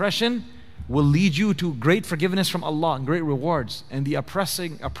 Because the oppression will lead you to great forgiveness from Allah and great rewards. And the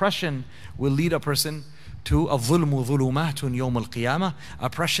oppression will lead a person to الظُّلْمُ ظُلُمَاتٌ يَوْمَ الْقِيَامَةِ.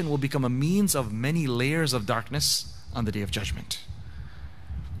 Oppression will become a means of many layers of darkness on the Day of Judgment.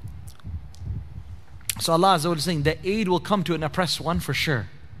 So Allah Azza wa Jalla is saying that aid will come to an oppressed one for sure.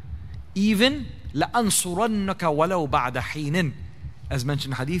 Even لَأَنصُرَنَّكَ وَلَوْ بَعْدَ حِينٍ. As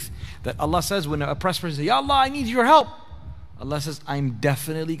mentioned in hadith, that Allah says when an oppressed person says, Ya Allah, I need your help. Allah says, I'm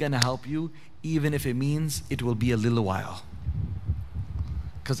definitely going to help you, even if it means it will be a little while.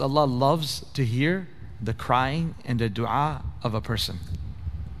 Because Allah loves to hear the crying and the dua of a person.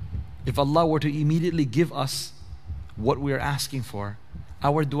 If Allah were to immediately give us what we are asking for,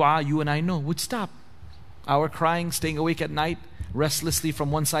 our dua, you and I know, would stop. Our crying, staying awake at night, restlessly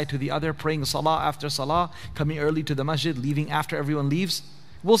from one side to the other, praying salah after salah, coming early to the masjid, leaving after everyone leaves,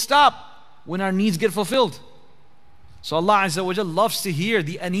 will stop when our needs get fulfilled. So Allah Azza wa Jalla loves to hear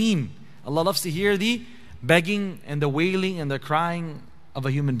the aneen. Allah loves to hear the begging and the wailing and the crying of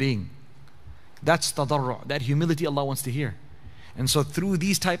a human being. That's tadarru', that humility Allah wants to hear. And so through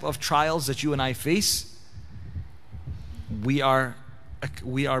these type of trials that you and I face, we are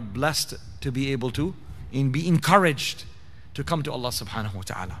blessed to be able to be encouraged to come to Allah subhanahu wa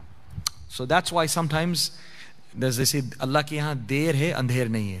ta'ala. So that's why sometimes, as they say, Allah ke yahan der hai, andher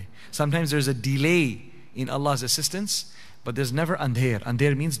nahi hai. Sometimes there's a delay in Allah's assistance, but there's never andher.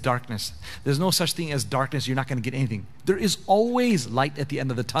 Andher means darkness. There's no such thing as darkness. You're not going to get anything. There is always light at the end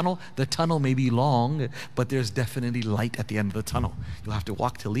of the tunnel. The tunnel may be long, but there's definitely light at the end of the tunnel. You'll have to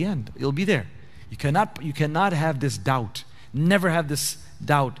walk till the end. It'll be there. You cannot have this doubt. Never have this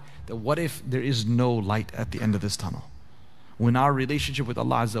doubt that what if there is no light at the end of this tunnel? When our relationship with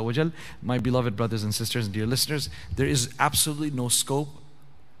Allah Azza wa Jal, my beloved brothers and sisters and dear listeners, there is absolutely no scope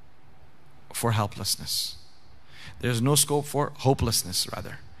for helplessness. There's no scope for hopelessness,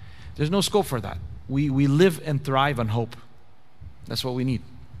 rather. There's no scope for that. We live and thrive on hope. That's what we need.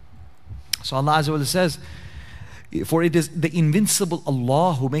 So Allah Azza wa Jalla says, for it is the invincible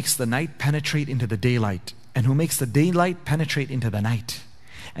Allah who makes the night penetrate into the daylight, and who makes the daylight penetrate into the night.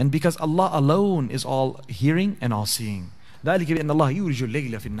 And because Allah alone is all hearing and all seeing. ذلك بأن الله يولج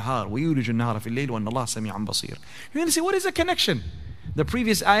الليل في النهار ويولج النهار في الليل وأن الله سميع بصير. You're going to say, what is the connection? The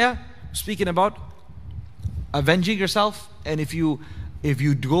previous ayah speaking about avenging yourself, and if you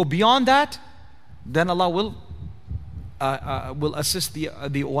go beyond that, then Allah will assist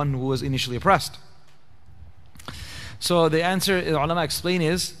the one who was initially oppressed. So the answer, ulama explain,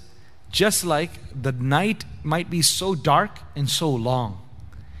 is just like the night might be so dark and so long,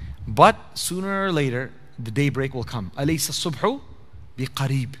 but sooner or later the daybreak will come. أَلَيْسَ الصُّبْحُ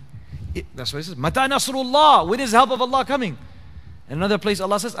بِقَرِيبٍ. That's what it says. مَتَى نَصْرُ اللَّهِ. When is the help of Allah coming? In another place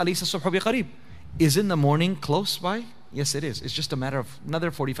Allah says, أَلَيْسَ الصُّبْحُ بِقَرِيبٍ. Isn't the morning close by? Yes, it is. It's just a matter of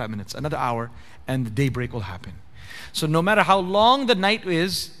another 45 minutes, another hour, and the daybreak will happen. So no matter how long the night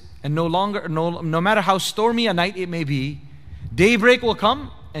is, and no matter how stormy a night it may be, daybreak will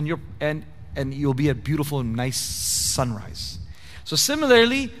come, and you'll be a beautiful, nice sunrise. So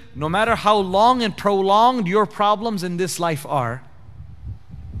similarly, no matter how long and prolonged your problems in this life are,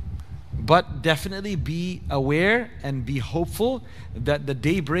 but definitely be aware and be hopeful that the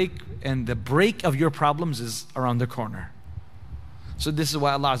daybreak and the break of your problems is around the corner. So this is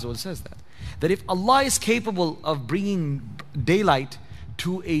why Allah Azza wa Jalla says that. That if Allah is capable of bringing daylight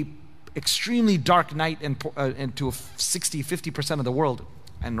to a extremely dark night and to 60-50% of the world,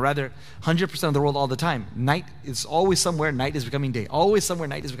 and rather 100% of the world all the time. Night is always somewhere, night is becoming day. Always somewhere,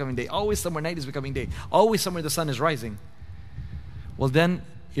 night is becoming day. Always somewhere, night is becoming day. Always somewhere, the sun is rising. Well then,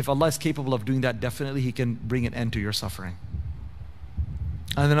 if Allah is capable of doing that, definitely He can bring an end to your suffering.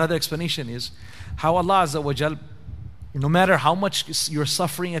 And another explanation is how Allah Azza wa Jal, no matter how much you're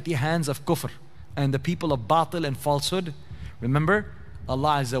suffering at the hands of kufr and the people of batil and falsehood, remember,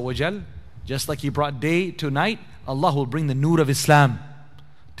 Allah Azza wa Jal, just like He brought day to night, Allah will bring the nur of Islam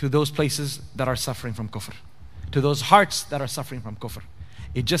to those places that are suffering from kufr, to those hearts that are suffering from kufr.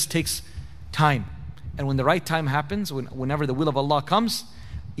 It just takes time. And when the right time happens, whenever the will of Allah comes,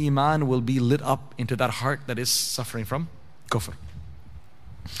 Iman will be lit up into that heart that is suffering from kufr.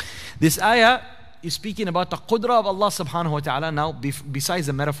 This ayah is speaking about the qudra of Allah subhanahu wa ta'ala. Now, besides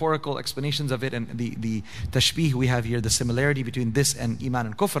the metaphorical explanations of it and the tashbih we have here, the similarity between this and Iman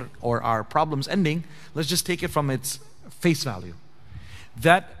and kufr, or our problems ending, let's just take it from its face value.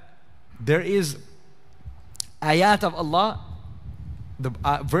 That there is ayat of Allah, the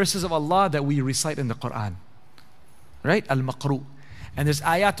verses of Allah that we recite in the Quran, right? Al-Maqru. And there's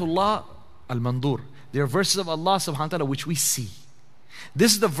ayatullah al-Mandur. There are verses of Allah subhanahu wa ta'ala which we see.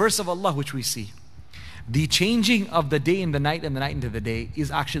 This is the verse of Allah which we see. The changing of the day in the night and the night into the day is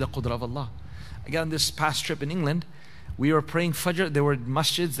actually the qudra of Allah. Again, on this past trip in England, we were praying Fajr. There were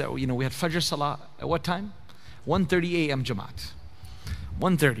masjids that, we had Fajr Salah at what time? 1:30 a.m. Jamaat.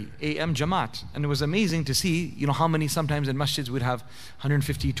 1:30 a.m. Jamaat. And it was amazing to see, how many sometimes in masjids we'd have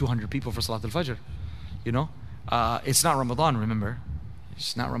 150, 200 people for Salat al-Fajr. You know, it's not Ramadan, remember.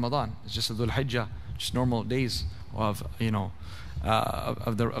 It's not Ramadan. It's just Dhul Hijjah, just normal days of, you know,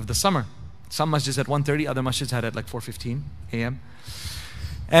 of the summer. Some masjids at 1:30, other masjids had at like 4:15 a.m.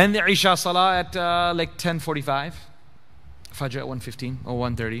 And the Isha Salah at like 10:45, Fajr at 1:15 or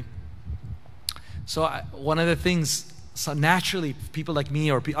 1:30. So one of the things, so naturally, people like me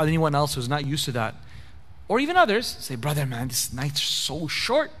or anyone else who's not used to that, or even others, say, brother, man, this night's so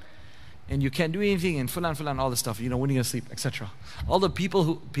short, and you can't do anything, and fulan, all this stuff. You know, when are you gonna sleep, etc. All the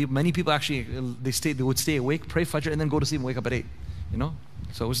many people actually, they would stay awake, pray Fajr, and then go to sleep and wake up at 8. You know,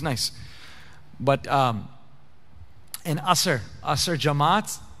 so it was nice. But in Asr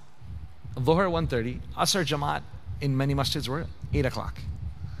Jamaat, Dhuhr 1:30, Asr Jamaat in many masjids were 8 o'clock.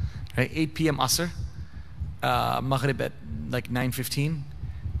 Right? 8 p.m. Asr, Maghrib at like 9:15,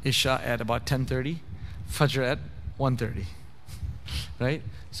 Isha at about 10:30, Fajr at 1:30. Right?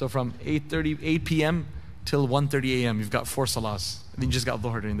 So from 8 p.m. till 1:30 a.m. you've got 4 salahs. And then you just got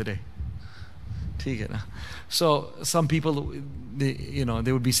Dhuhr during the day. So some people, they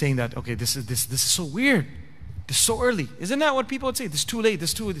would be saying that, okay, this is so weird. This is so early. Isn't that what people would say? This is too late.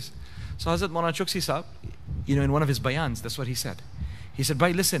 This. So Hazrat Maulana Chokshi Sahab, in one of his bayans, that's what he said. He said,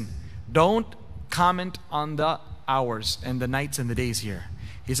 bhai, listen, don't comment on the hours and the nights and the days here.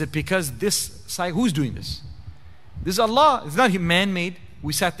 He said, because this side, who's doing this? This is Allah. It's not man-made.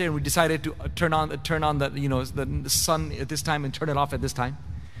 We sat there and we decided to turn on the sun at this time and turn it off at this time.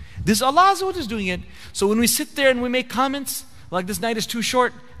 This is Allah who is doing it. So when we sit there and we make comments like this night is too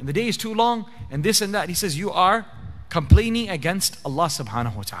short and the day is too long and this and that, he says, you are complaining against Allah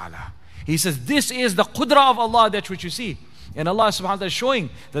subhanahu wa ta'ala. He says, this is the qudra of Allah, that which you see. And Allah subhanahu wa ta'ala is showing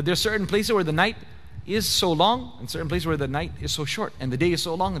that there are certain places where the night is so long and certain places where the night is so short and the day is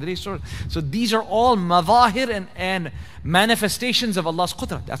so long and the day is so short. So these are all madahir and manifestations of Allah's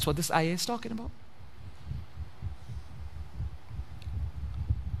qudra. That's what this ayah is talking about.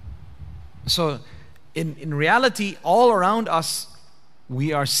 So in reality, all around us,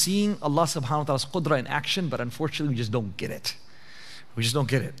 we are seeing Allah subhanahu wa ta'ala's qudra in action, but unfortunately we just don't get it. We just don't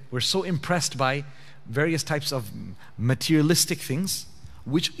get it. We're so impressed by various types of materialistic things,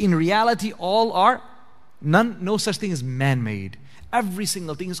 which in reality all are no such thing as man-made. Every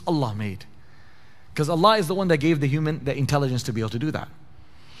single thing is Allah made. Because Allah is the one that gave the human the intelligence to be able to do that.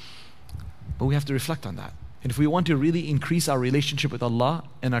 But we have to reflect on that. And if we want to really increase our relationship with Allah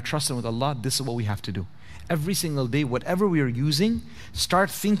and our trust with Allah, this is what we have to do. Every single day, whatever we are using,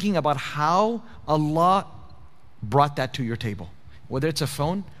 start thinking about how Allah brought that to your table. Whether it's a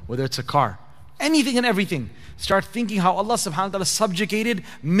phone, whether it's a car, anything and everything. Start thinking how Allah subhanahu wa ta'ala subjugated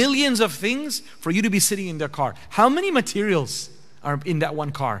millions of things for you to be sitting in their car. How many materials are in that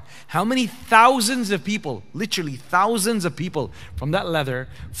one car? How many thousands of people, literally thousands of people, from that leather,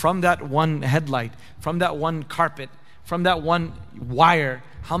 from that one headlight, from that one carpet, from that one wire,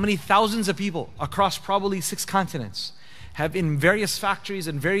 how many thousands of people across probably 6 continents have in various factories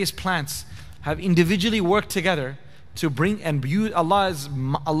and various plants have individually worked together to bring and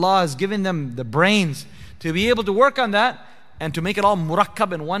Allah has given them the brains to be able to work on that and to make it all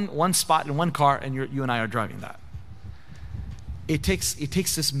murakkab in one spot in one car, and you and I are driving that. It takes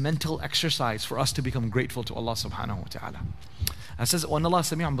this mental exercise for us to become grateful to Allah subhanahu wa ta'ala. It says, وَأَنَّ اللَّهَ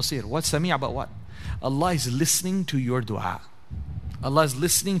سَمِيعٌ بَصِيرٌ. What's sami' about what? Allah is listening to your dua. Allah is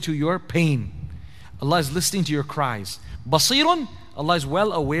listening to your pain. Allah is listening to your cries. Basirun, Allah is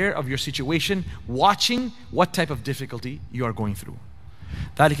well aware of your situation, watching what type of difficulty you are going through.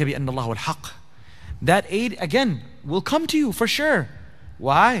 ذَلِكَ بِأَنَّ اللَّهُ الْحَقِّ. That aid, again, will come to you for sure.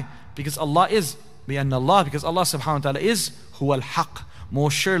 Why? Because Allah is, because Allah subhanahu wa ta'ala is huwa al-haq,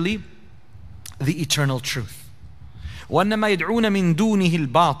 most surely the eternal truth. وَأَنَّمَا يَدْعُونَ مِن دُونِهِ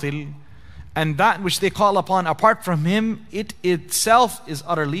الْبَاطِلِ. And that which they call upon apart from Him, it itself is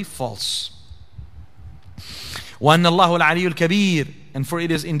utterly false. وَأَنَّ اللَّهُ الْعَلِيُّ الْكَبِيرُ. And for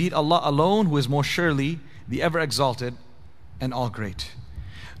it is indeed Allah alone who is most surely the ever exalted and all great.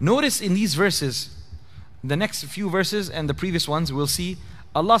 Notice in these verses, the next few verses and the previous ones, we'll see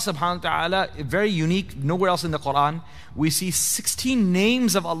Allah subhanahu wa ta'ala, very unique, nowhere else in the Quran. We see 16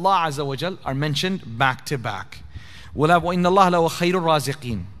 names of Allah Azza wa Jal are mentioned back to back. وَإِنَّ اللَّهَ لَهُ خَيْرُ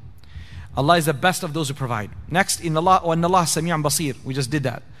الرَّازِقِينَ. Allah is the best of those who provide. Next, in Allah, وَأَنَّ اللَّهَ سَمِيعٌ بَصِيرٌ. We just did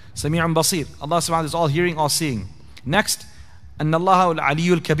that. سَمِيعٌ بَصِيرٌ. Allah subhanahu wa ta'ala is all hearing, all seeing. Next, أَنَّ اللَّهَ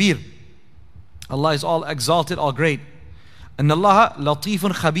الْعَلِيُّ الْكَبِيرُ. Allah is all exalted, all great. أَنَّ اللَّهَ لَطِيفٌ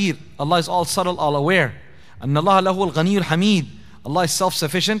خَبِيرٌ. Allah is all subtle, all aware. أَنَّ اللَّهَ لَهُ الْغَنِيُّ الْحَمِيدُ. Allah is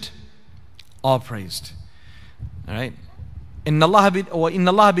self-sufficient, all praised. Alright? إِنَّ اللَّهَ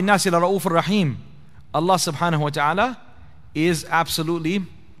بِالنَّاسِ لَرَؤُوفٌ رَحِيمٌ. Allah subhanahu wa ta'ala is absolutely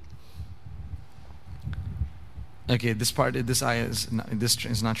Okay, this ayah is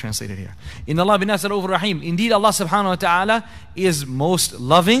not translated here. Inna Allah binas ar-Rauf rahim. Indeed, Allah subhanahu wa ta'ala is most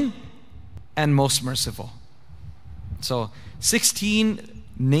loving and most merciful. So 16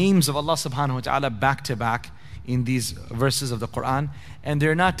 names of Allah subhanahu wa ta'ala back to back in these verses of the Quran, and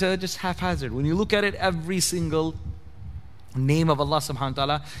they're not just haphazard. When you look at it, every single name of Allah subhanahu wa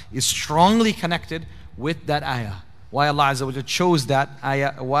ta'ala is strongly connected with that ayah. Why Allah Azza wa Jalla chose that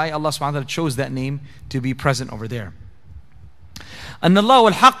ayah, why Allah subhanahu wa ta'ala chose that name to be present over there. And Allah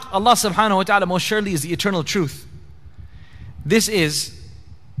al-Haq, Allah subhanahu wa ta'ala most surely is the eternal truth. This is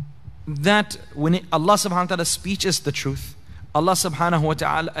that when Allah subhanahu wa ta'ala's speech is the truth, Allah subhanahu wa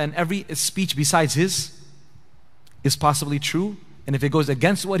ta'ala, and every speech besides His is possibly true, and if it goes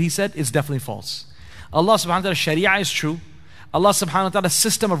against what He said, it's definitely false. Allah subhanahu wa ta'ala's sharia is true. Allah subhanahu wa ta'ala's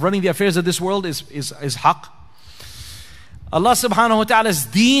system of running the affairs of this world is haqq. Allah subhanahu wa ta'ala's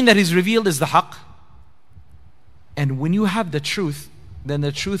deen that He's revealed is the haqq. And when you have the truth, then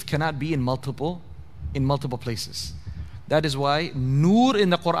the truth cannot be in multiple places. That is why nur in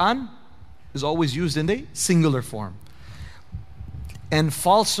the Quran is always used in the singular form. And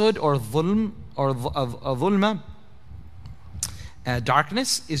falsehood or dhulm or dhulma,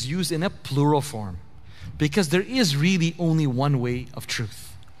 darkness, is used in a plural form. Because there is really only one way of truth.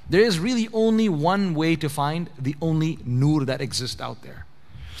 There is really only one way to find the only nur that exists out there.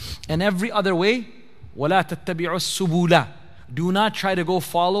 And every other way, وَلَا تَتَّبِعُوا السُّبُولَ. Do not try to go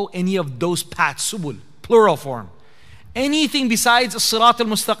follow any of those paths, subul, plural form. Anything besides as-sirat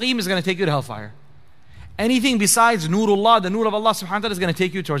al-mustaqim is going to take you to hellfire. Anything besides nurullah, the nur of Allah subhanahu wa ta'ala, is going to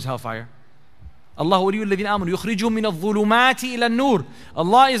take you towards hellfire. Allah waliyul ladhina amanu yukhrijuhum min adh-dhulumati ila an-nur.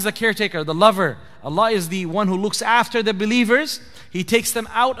 Allah is the caretaker, the lover. Allah is the one who looks after the believers. He takes them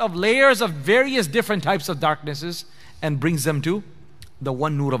out of layers of various different types of darknesses and brings them to the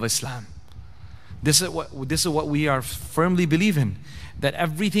one nur of Islam. This is what we are firmly believe in, that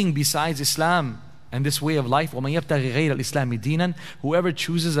everything besides Islam and this way of life, وَمَن يَبْتَغِ غَيْرَ الْإِسْلَامِ دِينًا, whoever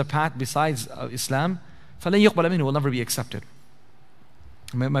chooses a path besides Islam, فَلَن يُقْبَلَ مِنْهُ, will never be accepted.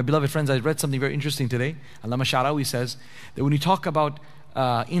 My beloved friends, I read something very interesting today. Allama Sha'rawi says that when you talk about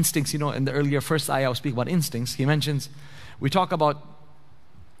instincts, in the earlier first ayah I was speaking about instincts, he mentions, we talk about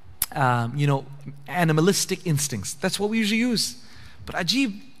animalistic instincts. That's what we usually use. But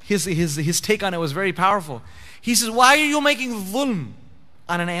Ajib, his take on it was very powerful. He says, why are you making dhulm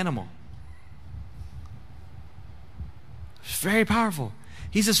on an animal? It's very powerful.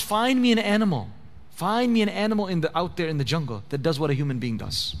 He says, find me an animal. Find me an animal out there in the jungle that does what a human being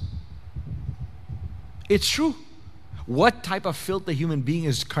does. It's true. What type of filth a human being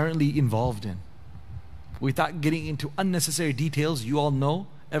is currently involved in? Without getting into unnecessary details, you all know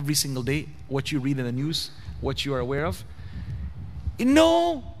every single day what you read in the news, what you are aware of.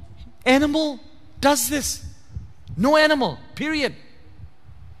 No animal does this. No animal, period.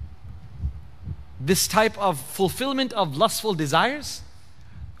 This type of fulfillment of lustful desires,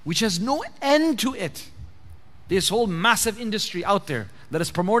 which has no end to it. This whole massive industry out there that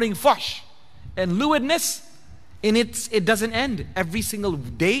is promoting fuhsh and lewdness, it doesn't end. Every single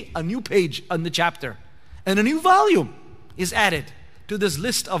day, a new page on the chapter and a new volume is added to this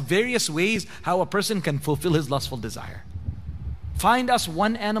list of various ways how a person can fulfill his lustful desire. Find us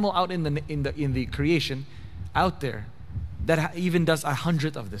one animal out in the creation out there that even does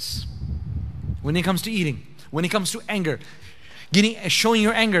 100 of this. When it comes to eating, when it comes to anger, showing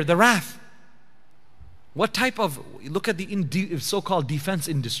your anger, the wrath. What type of, look at the so-called defense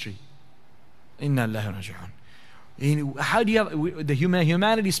industry. Inna Allahi raji'un. How do you have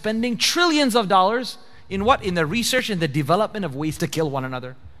humanity spending trillions of dollars in what? In the research and the development of ways to kill one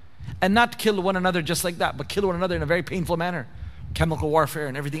another. And not kill one another just like that, but kill one another in a very painful manner. Chemical warfare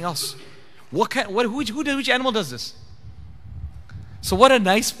and everything else. Which animal does this? So what a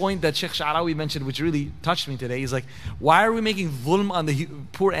nice point that Sheikh Sha'rawi mentioned, which really touched me today. He's like, why are we making dhulm on the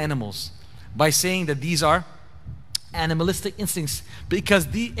poor animals? By saying that these are animalistic instincts. Because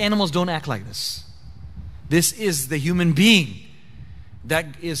the animals don't act like this. This is the human being that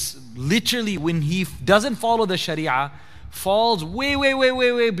is literally, when he doesn't follow the Sharia, falls way, way, way,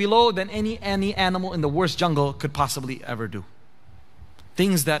 way, way below than any animal in the worst jungle could possibly ever do.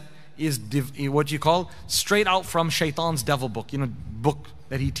 Things that is what you call straight out from Shaitan's devil book, book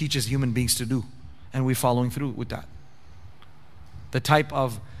that he teaches human beings to do, and we're following through with that. The type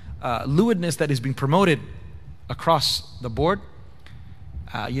of lewdness that is being promoted across the board.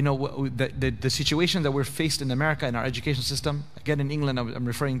 The situation that we're faced in America in our education system, again in England I'm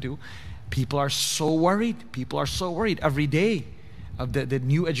referring to, people are so worried. People are so worried every day of the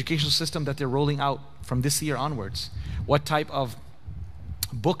new educational system that they're rolling out from this year onwards. What type of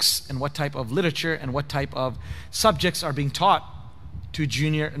books and what type of literature and what type of subjects are being taught to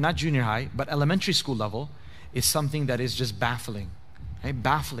not junior high, but elementary school level is something that is just baffling. Right?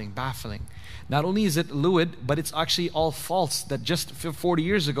 Baffling. Not only is it lewd, but it's actually all false. That just 40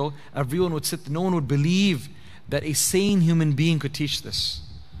 years ago, no one would believe that a sane human being could teach this,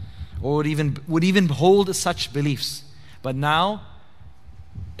 or would even hold such beliefs. But now,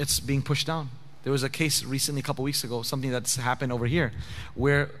 it's being pushed down. There was a case recently, a couple weeks ago, something that's happened over here,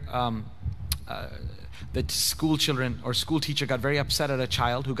 where the school children or school teacher got very upset at a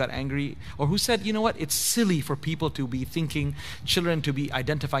child who got angry, or who said, you know what, it's silly for people to be thinking, children to be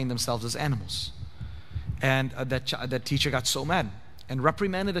identifying themselves as animals. And that teacher got so mad and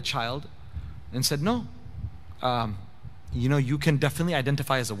reprimanded the child and said, no, you know, you can definitely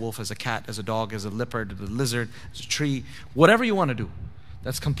identify as a wolf, as a cat, as a dog, as a leopard, as a lizard, as a tree, whatever you want to do.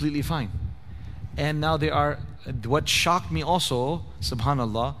 That's completely fine. And now what shocked me also,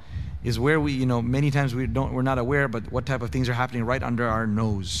 subhanallah, is where we, you know, many times we're not aware, but what type of things are happening right under our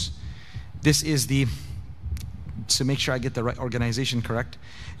nose. This is to make sure I get the right organization correct,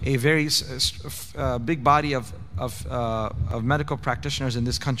 a very big body of medical practitioners in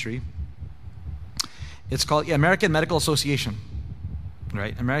this country. It's called American Medical Association,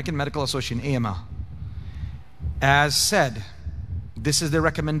 right? American Medical Association, AMA. As said, this is their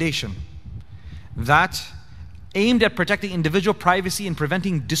recommendation, that aimed at protecting individual privacy and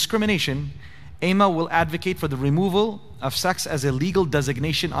preventing discrimination, AMA will advocate for the removal of sex as a legal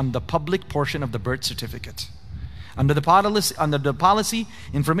designation on the public portion of the birth certificate. Under the policy,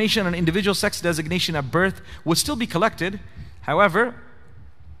 information on individual sex designation at birth would still be collected. However,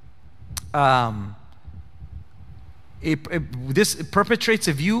 this perpetrates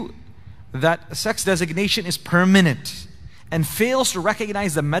a view that sex designation is permanent and fails to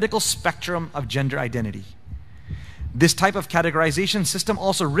recognize the medical spectrum of gender identity. This type of categorization system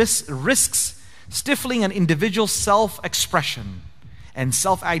also risks stifling an individual's self-expression and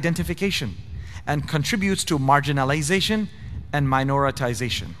self-identification, and contributes to marginalization and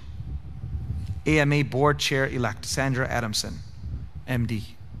minoritization. AMA Board Chair-elect Sandra Adamson, MD.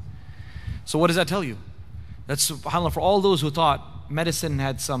 So what does that tell you? That's, subhanAllah, for all those who thought medicine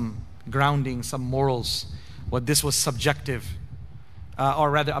had some grounding, some morals, what this was subjective,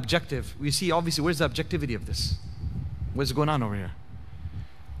 or rather objective. We see, obviously, where's the objectivity of this? What's going on over here?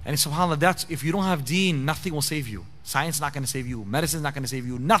 And subhanAllah, that's, if you don't have deen, nothing will save you. Science is not going to save you. Medicine is not going to save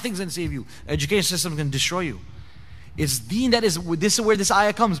you. Nothing's going to save you. Education system is going to destroy you. It's deen that is, this is where this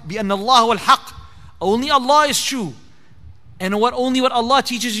ayah comes. بِأَنَّ اللَّهُ وَالْحَقِّ. Only Allah is true. And only what Allah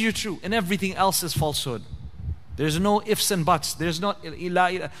teaches you is true. And everything else is falsehood. There's no ifs and buts. There's not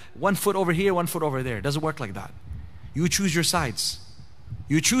 1 foot over here, 1 foot over there. It doesn't work like that. You choose your sides.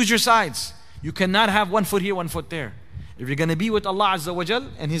 You choose your sides. You cannot have 1 foot here, 1 foot there. If you're going to be with Allah Azza wa Jal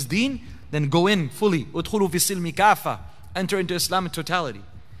and His deen, then go in fully. Udkhulu fi silmi kafa. Enter into Islam in totality.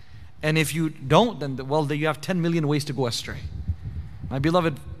 And if you don't, then you have 10 million ways to go astray. My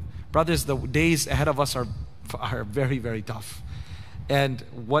beloved brothers, the days ahead of us are very, very tough. And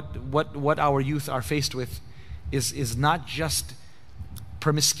what our youth are faced with is not just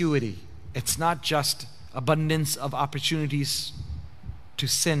promiscuity. It's not just abundance of opportunities to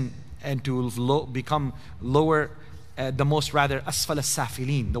sin and to become lower, the most rather asfal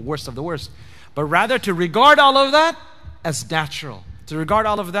as-safilin, the worst of the worst. But rather to regard all of that as natural, to regard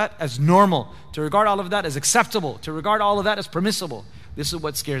all of that as normal, to regard all of that as acceptable, to regard all of that as permissible. This is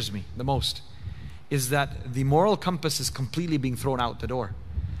what scares me the most, is that the moral compass is completely being thrown out the door.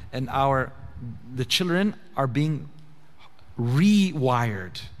 And the children are being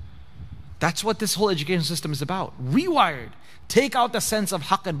rewired. That's what this whole education system is about. Rewired. Take out the sense of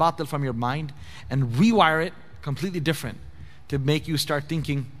haqq and batil from your mind and rewire it completely different to make you start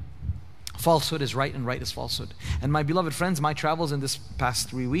thinking falsehood is right and right is falsehood. And my beloved friends, my travels in this past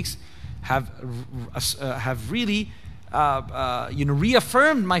 3 weeks have really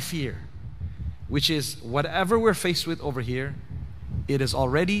reaffirmed my fear, which is whatever we're faced with over here, it is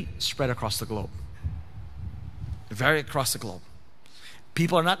already spread across the globe. Very across the globe.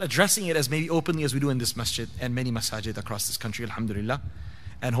 People are not addressing it as maybe openly as we do in this masjid and many masajid across this country, alhamdulillah,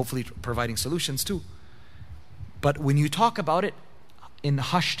 and hopefully providing solutions too. But when you talk about it in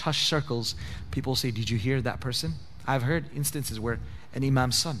hushed circles, people say, did you hear that person? I've heard instances where an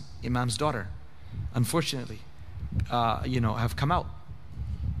imam's son, imam's daughter, unfortunately, have come out.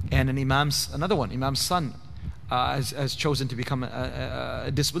 And imam's son has chosen to become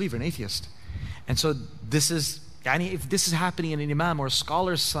a disbeliever, an atheist. And so if this is happening in an imam or a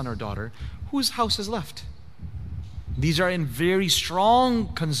scholar's son or daughter, whose house is left? These are in very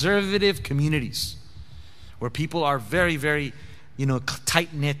strong conservative communities where people are very, very,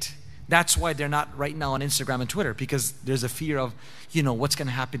 tight-knit. That's why they're not right now on Instagram and Twitter, because there's a fear of, what's going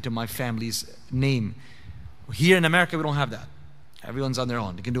to happen to my family's name. Here in America, we don't have that. Everyone's on their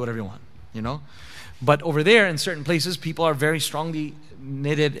own. You can do whatever you want, But over there, in certain places, people are very strongly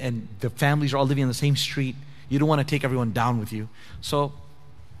knitted, and the families are all living on the same street. You don't want to take everyone down with you. So,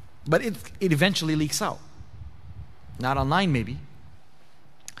 but it eventually leaks out. Not online, maybe.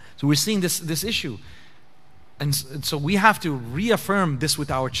 So we're seeing this issue. And so we have to reaffirm this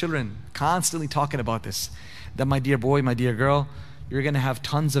with our children, constantly talking about this. That my dear boy, my dear girl, you're going to have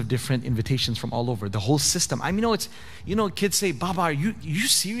tons of different invitations from all over. The whole system. I mean, kids say, Baba, are you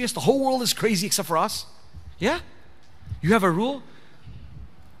serious? The whole world is crazy except for us? Yeah? You have a rule?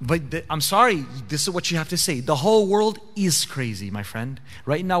 But I'm sorry, this is what you have to say. The whole world is crazy, my friend.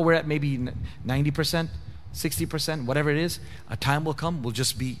 Right now we're at maybe 90%, 60%, whatever it is. A time will come, we'll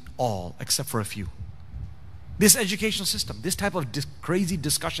just be all, except for a few. This educational system, this type of crazy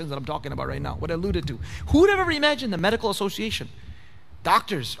discussions that I'm talking about right now, what I alluded to. Who would ever imagine the medical association?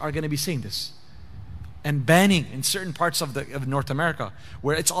 Doctors are going to be saying this. And banning in certain parts of North America,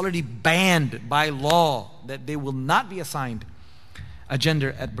 where it's already banned by law that they will not be assigned a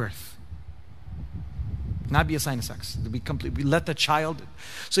gender at birth. Not be assigned a sex. We let the child.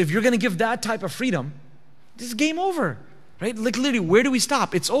 So if you're going to give that type of freedom, this is game over. Right? Like literally, where do we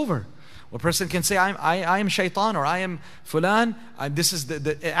stop? It's over. A person can say, I am shaitan, or I am fulan. This is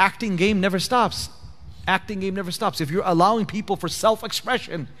the acting game never stops. Acting game never stops. If you're allowing people for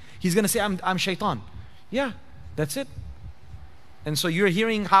self-expression, he's going to say, I'm shaitan. Yeah, that's it. And so you're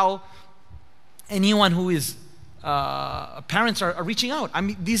hearing how anyone who is parents are reaching out. I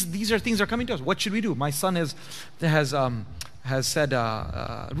mean, these are things that are coming to us. What should we do? My son has said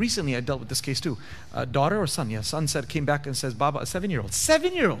recently. I dealt with this case too. Daughter or son? Yeah, son came back and says, Baba, a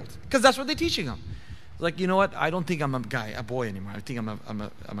 7-year-old, because that's what they're teaching him. Like, you know what? I don't think I'm a boy anymore. I think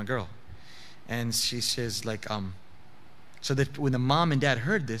I'm a girl. And she says like, so that when the mom and dad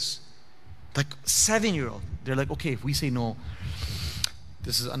heard this, like 7-year-old, they're like, okay, if we say no,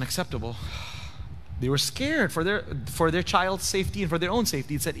 this is unacceptable. They were scared for their child's safety and for their own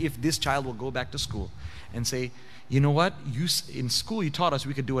safety. It said, if this child will go back to school and say, you know what, in school you taught us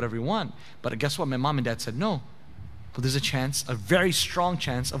we could do whatever we want, but guess what, my mom and dad said no. But there's a very strong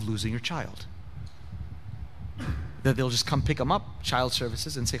chance of losing your child. That they'll just come pick them up, child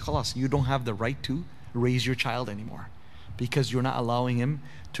services, and say, khalas, you don't have the right to raise your child anymore, because you're not allowing him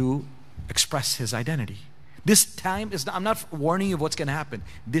to express his identity. This time is not, I'm not warning you of what's going to happen.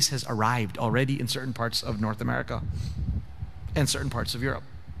 This has arrived already in certain parts of North America and certain parts of Europe.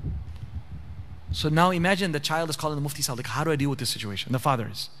 So now imagine the child is calling the Mufti, like, how do I deal with this situation? The father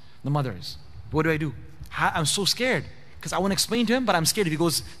is, the mother is. What do I do? I'm so scared, because I want to explain to him, but I'm scared if he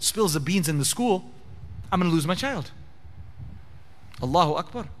goes spills the beans in the school, I'm going to lose my child. Allahu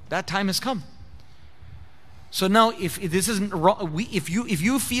Akbar. That time has come. So now, if this isn't wrong, if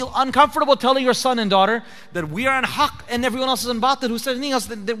you feel uncomfortable telling your son and daughter that we are on haqq and everyone else is on batil, who says anything else,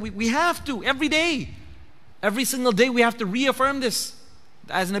 then we have to every day, every single day, we have to reaffirm this.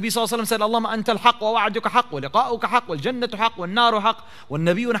 As Nabi Sallallahu Alaihi Wasallam said, Allahumma anta al-haqq wa wa'aduka haqq wa liqa'uka haqq wa al-jannatu haqq wa al-naru haqq wa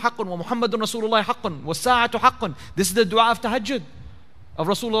al-nabiyyuna haqqun wa Muhammadun Rasulullah haqqun wa as-sa'atu haqqun. This is the dua of tahajjud of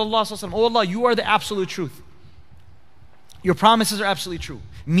Rasulullah Sallallahu Alaihi Wasallam. Oh Allah, you are the absolute truth. Your promises are absolutely true.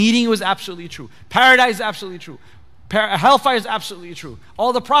 Meeting was absolutely true. Paradise is absolutely true. Hellfire is absolutely true.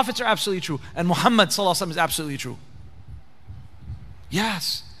 All the prophets are absolutely true. And Muhammad Sallallahu Alaihi Wasallam is absolutely true.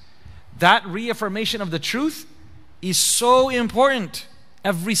 Yes. That reaffirmation of the truth is so important.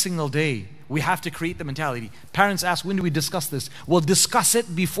 Every single day, we have to create the mentality. Parents ask, when do we discuss this? We'll discuss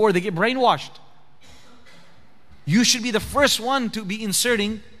it before they get brainwashed. You should be the first one to be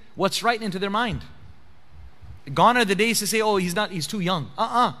inserting what's right into their mind. Gone are the days to say, oh, he's too young.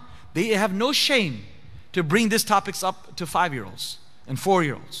 They have no shame to bring these topics up to 5-year-olds and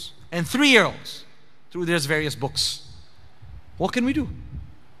 4-year-olds and 3-year-olds through their various books. What can we do?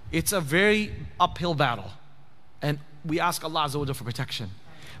 It's a very uphill battle. And we ask Allah Azza wa Jalla for protection.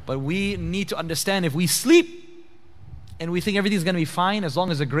 But we need to understand, if we sleep and we think everything's going to be fine as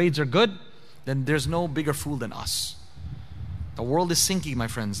long as the grades are good, then there's no bigger fool than us. The world is sinking, my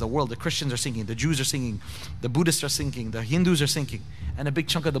friends. The Christians are sinking, the Jews are sinking, the Buddhists are sinking, the Hindus are sinking, and a big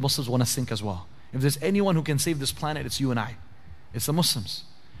chunk of the Muslims want to sink as well. If there's anyone who can save this planet, it's you and I. It's the Muslims,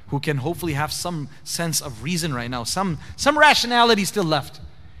 who can hopefully have some sense of reason right now, some rationality still left,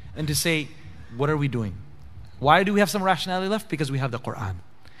 and to say, what are we doing? Why do we have some rationality left? Because we have the Quran.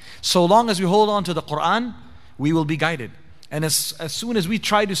 So long as we hold on to the Quran, we will be guided. And as soon as we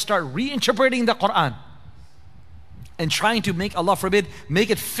try to start reinterpreting the Quran and trying to make, Allah forbid,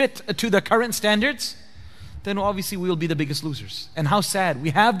 make it fit to the current standards, then obviously we will be the biggest losers. And how sad. We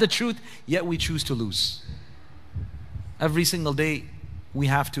have the truth, yet we choose to lose. Every single day we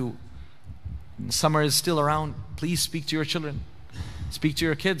have to. Summer is still around. Please speak to your children. Speak to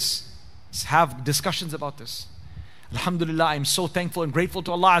your kids. Have discussions about this. Alhamdulillah, I'm so thankful and grateful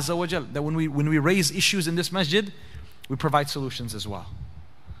to Allah Azza wa Jal that when we raise issues in this masjid, we provide solutions as well.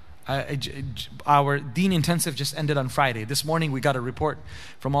 Our Deen Intensive just ended on Friday. This morning we got a report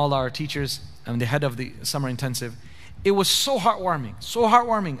from all our teachers and the head of the summer intensive. It was so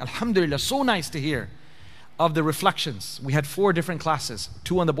heartwarming, alhamdulillah, so nice to hear of the reflections. We had 4 different classes,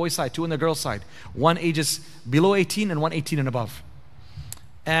 2 on the boys' side, 2 on the girls' side, one ages below 18 and one 18 and above.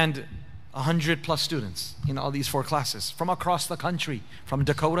 And 100 plus students in all these 4 classes from across the country, from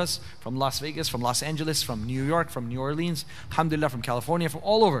Dakotas, from Las Vegas, from Los Angeles, from New York, from New Orleans, alhamdulillah, from California, from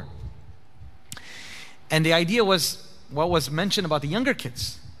all over. And the idea was, what was mentioned about the younger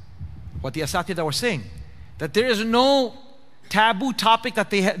kids, what the asatidha were saying, that there is no taboo topic that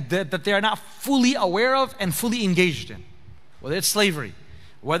they are not fully aware of and fully engaged in. Whether it's slavery,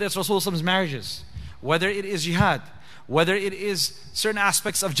 whether it's Rasulullah's marriages, whether it is jihad, whether it is certain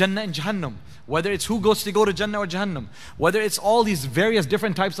aspects of Jannah and Jahannam, whether it's who goes to go to Jannah or Jahannam, whether it's all these various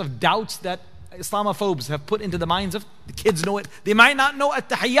different types of doubts that Islamophobes have put into the minds of the kids. Know it. They might not know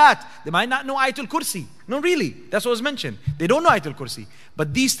At-Tahiyyat. They might not know Ayatul Kursi. No, really. That's what was mentioned. They don't know Ayatul Kursi.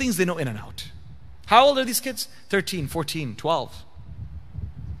 But these things they know in and out. How old are these kids? 13, 14, 12.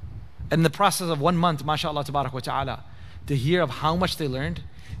 And in the process of 1 month, mashallah, tabarak wa ta'ala, to hear of how much they learned,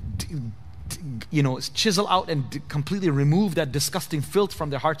 chisel out and completely remove that disgusting filth from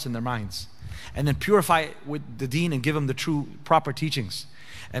their hearts and their minds, and then purify it with the deen and give them the true proper teachings,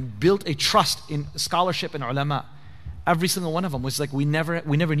 and build a trust in scholarship and ulama. Every single one of them was like, we never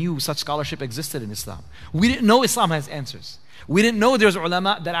knew such scholarship existed in Islam. We didn't know Islam has answers. We didn't know there's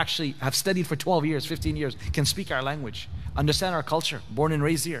ulama that actually have studied for 12 years, 15 years, can speak our language, understand our culture, born and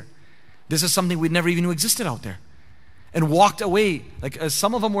raised here. This is something we never even knew existed out there. And walked away. Like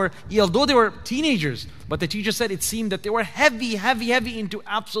some of them were, although they were teenagers, but the teacher said it seemed that they were heavy into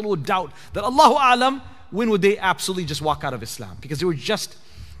absolute doubt that Allahu A'lam, when would they absolutely just walk out of Islam? Because they were just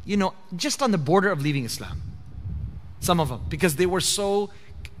on the border of leaving Islam. Some of them, because they were so,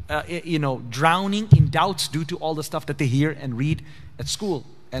 drowning in doubts due to all the stuff that they hear and read at school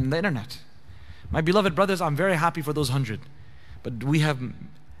and the internet. My beloved brothers, I'm very happy for those 100. But we have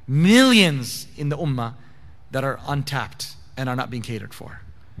millions in the ummah that are untapped and are not being catered for.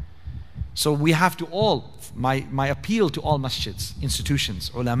 So we have to all, my appeal to all masjids, institutions,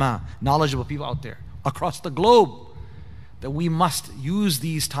 ulama, knowledgeable people out there across the globe, that we must use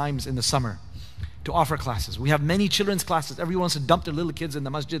these times in the summer to offer classes. We have many children's classes. Everyone wants to dump their little kids in the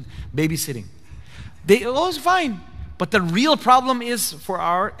masjid babysitting. It's fine. But the real problem is for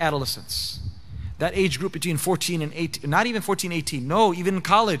our adolescents. That age group between 14 and 18, not even 14, 18, no, even in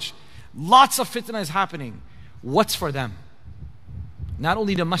college. Lots of fitna is happening. What's for them? Not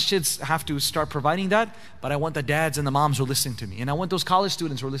only do masjids have to start providing that, but I want the dads and the moms who are listening to me. And I want those college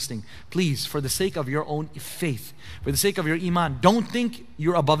students who are listening. Please, for the sake of your own faith, for the sake of your iman, don't think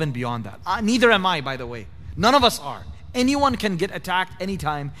you're above and beyond that. Neither am I, by the way. None of us are. Anyone can get attacked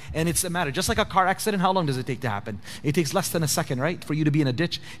anytime, and it's a matter. Just like a car accident, how long does it take to happen? It takes less than a second, right? For you to be in a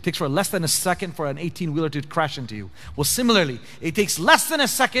ditch. It takes for less than a second for an 18-wheeler to crash into you. Well, similarly, it takes less than a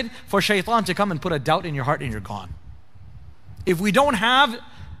second for shaitan to come and put a doubt in your heart and you're gone. If we don't have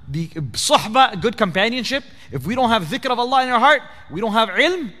the suhbah, good companionship, if we don't have dhikr of Allah in our heart, we don't have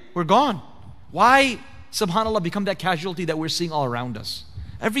ilm, we're gone. Why, subhanAllah, become that casualty that we're seeing all around us?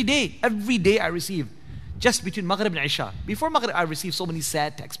 Every day I receive, just between Maghrib and Isha. Before Maghrib, I received so many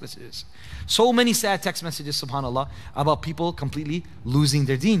sad text messages. So many sad text messages, subhanAllah, about people completely losing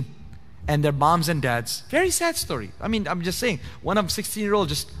their deen. And their moms and dads. Very sad story. I mean, I'm just saying, one of them,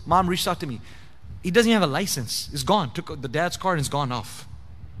 16-year-old, mom reached out to me. He doesn't even have a license. It's gone. Took the dad's card and it's gone off.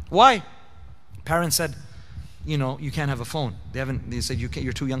 Why? Parents said, you can't have a phone. They said,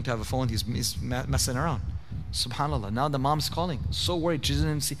 you're too young to have a phone. He's messing around. SubhanAllah. Now the mom's calling. So worried. She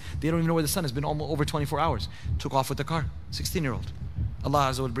doesn't see. They don't even know where the son has been almost over 24 hours. Took off with the car. 16-year-old.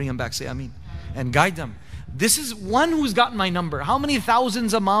 Allah Azza wa Jalla bring him back. Say Ameen. And guide them. This is one who's gotten my number. How many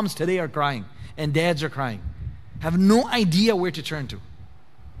thousands of moms today are crying? And dads are crying. Have no idea where to turn to.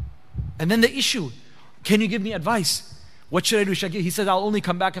 And then the issue, can you give me advice? What should I do? He said, I'll only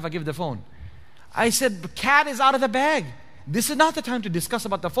come back if I give the phone. I said, the cat is out of the bag. This is not the time to discuss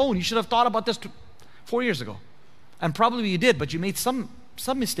about the phone. You should have thought about this 4 years ago. And probably you did, but you made some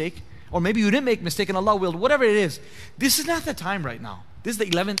mistake. Or maybe you didn't make a mistake and Allah willed, whatever it is. This is not the time right now. This is the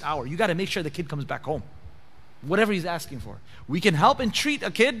 11th hour. You got to make sure the kid comes back home. Whatever he's asking for. We can help and treat a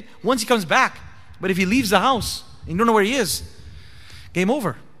kid once he comes back. But if he leaves the house, and you don't know where he is, game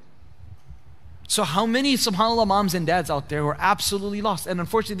over. So how many, subhanAllah, moms and dads out there who are absolutely lost? And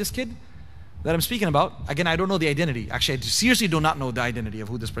unfortunately, this kid that I'm speaking about, again, I don't know the identity. Actually, I seriously do not know the identity of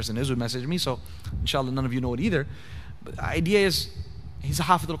who this person is who messaged me. So, inshallah, none of you know it either. But the idea is, he's a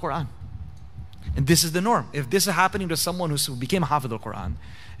Hafidh al-Quran. And this is the norm. If this is happening to someone who became a Hafidh al-Quran,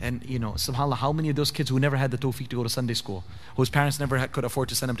 and you know, subhanAllah, how many of those kids who never had the tawfiq to go to Sunday school, whose parents never could afford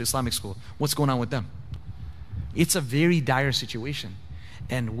to send them to Islamic school, what's going on with them? It's a very dire situation.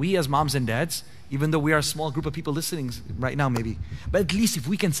 And we as moms and dads, even though we are a small group of people listening right now maybe, but at least if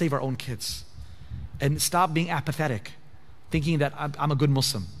we can save our own kids and stop being apathetic, thinking that I'm a good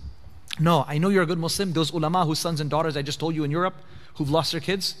Muslim. No, I know you're a good Muslim. Those ulama whose sons and daughters I just told you in Europe who've lost their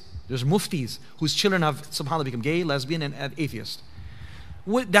kids, there's muftis whose children have subhanAllah become gay, lesbian, and atheist.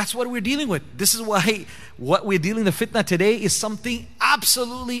 That's what we're dealing with. This is why what we're dealing with, the fitna today, is something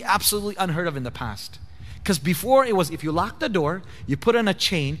absolutely, absolutely unheard of in the past. Because before it was, if you lock the door, you put in a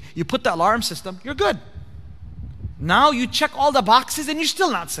chain, you put the alarm system, you're good. Now you check all the boxes and you're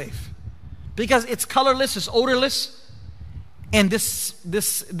still not safe. Because it's colorless, it's odorless, and this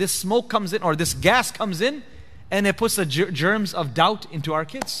smoke comes in, or this gas comes in, and it puts the germs of doubt into our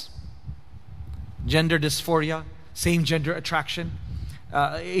kids. Gender dysphoria, same gender attraction,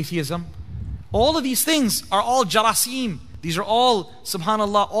 atheism. All of these things are all jarasim. These are all,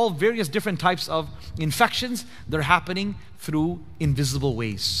 subhanAllah, all various different types of infections. They're happening through invisible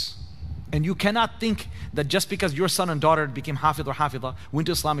ways. And you cannot think that just because your son and daughter became Hafidh or Hafidha, went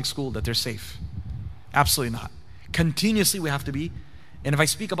to Islamic school, that they're safe. Absolutely not. Continuously we have to be, and if I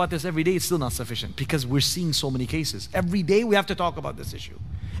speak about this every day, it's still not sufficient because we're seeing so many cases. Every day we have to talk about this issue.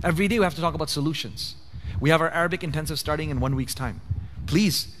 Every day we have to talk about solutions. We have our Arabic intensive starting in 1 week's time.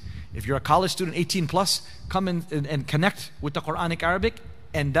 Please, if you're a college student, 18 plus, come in and connect with the Quranic Arabic.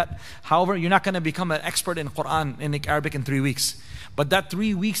 And that, however, you're not going to become an expert in Quran, in Arabic in 3 weeks. But that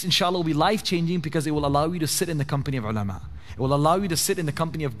 3 weeks, inshallah, will be life-changing because it will allow you to sit in the company of ulama. It will allow you to sit in the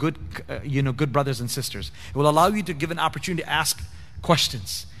company of good, good brothers and sisters. It will allow you to give an opportunity to ask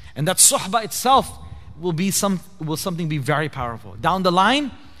questions. And that suhbah itself will something be very powerful. Down the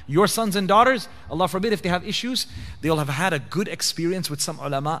line, your sons and daughters, Allah forbid, if they have issues, they'll have had a good experience with some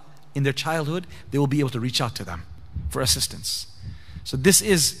ulama in their childhood. They will be able to reach out to them for assistance. So this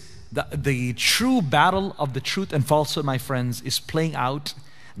is the true battle of the truth and falsehood, my friends, is playing out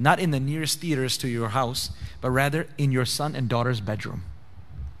not in the nearest theaters to your house, but rather in your son and daughter's bedroom.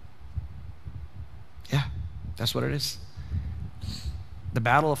 Yeah, that's what it is. The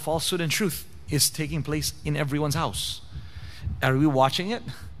battle of falsehood and truth is taking place in everyone's house. Are we watching it,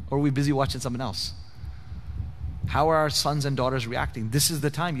 or are we busy watching something else? How are our sons and daughters reacting? This is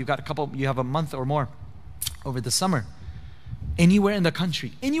the time. You have a month or more over the summer. Anywhere in the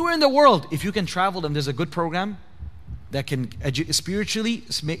country, anywhere in the world, if you can travel and there's a good program that can spiritually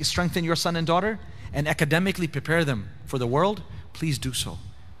strengthen your son and daughter and academically prepare them for the world, please do so.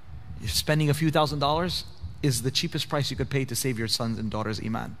 If spending a few $1,000s is the cheapest price you could pay to save your sons and daughters'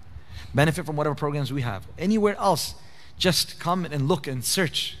 iman. Benefit from whatever programs we have. Anywhere else, just come and look and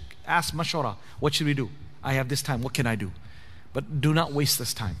search. Ask mashwara, what should we do? I have this time, what can I do? But do not waste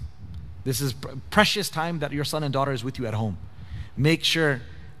this time. This is precious time that your son and daughter is with you at home. Make sure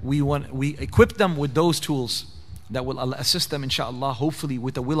we equip them with those tools that will assist them, inshallah, hopefully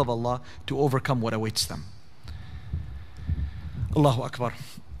with the will of Allah, to overcome what awaits them. Allahu Akbar.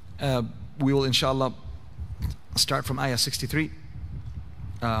 We will, inshallah, start from ayah 63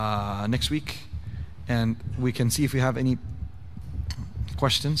 next week, and we can see if we have any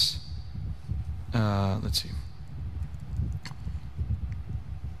questions. Let's see.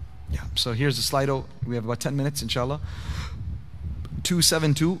 Yeah, so here's the Slido. We have about 10 minutes, inshallah.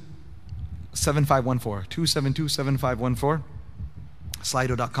 272-7514. 272-7514.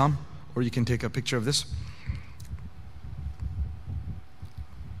 Slido.com, or you can take a picture of this.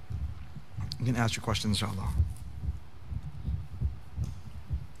 You can ask your questions, inshallah.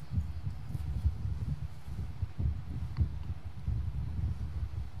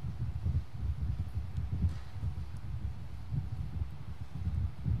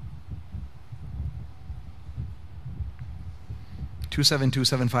 Two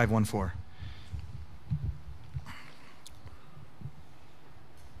 7514.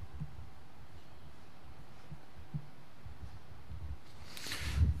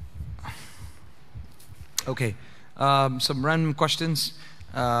 Okay, some random questions.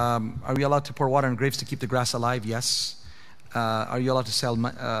 Are we allowed to pour water on graves to keep the grass alive? Yes. Are you allowed to sell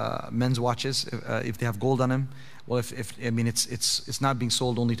men's watches if they have gold on them? Well, it's not being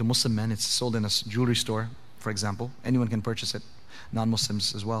sold only to Muslim men. It's sold in a jewelry store, for example. Anyone can purchase it,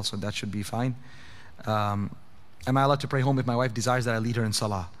 non-Muslims as well. So that should be fine. Am I allowed to pray home if my wife desires that I lead her in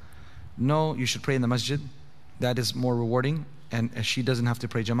salah? No, you should pray in the masjid. That is more rewarding, and she doesn't have to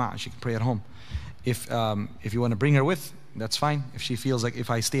pray jama'ah. She can pray at home. If you want to bring her with, that's fine. If she feels like if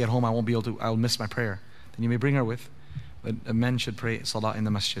I stay at home, I won't be able to, I'll miss my prayer, then you may bring her with. But men should pray salah in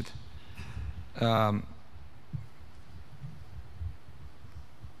the masjid.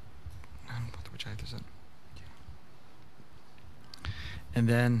 And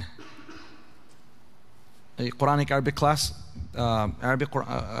then a Quranic Arabic class,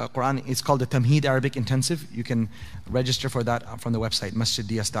 Quran, it's called the Tamheed Arabic Intensive. You can register for that from the website,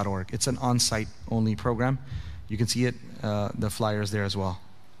 masjidds.org. It's an on-site only program. You can see it, the flyers there as well.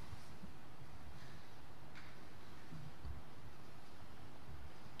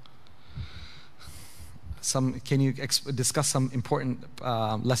 Can you discuss some important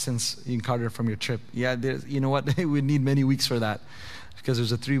lessons you encountered from your trip? Yeah, you know what? We need many weeks for that because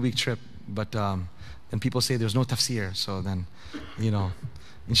there's a 3-week trip. But then people say there's no tafsir. So then,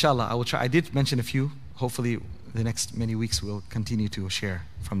 inshallah, I will try. I did mention a few. Hopefully, the next many weeks we'll continue to share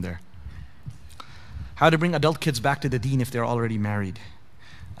from there. How to bring adult kids back to the deen if they're already married.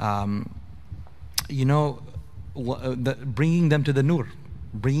 Bringing them to the nur,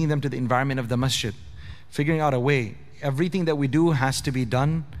 bringing them to the environment of the masjid. Figuring out a way. Everything that we do has to be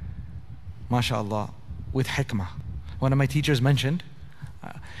done, mashallah, with hikmah. One of my teachers mentioned,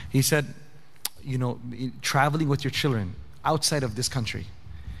 he said, traveling with your children outside of this country,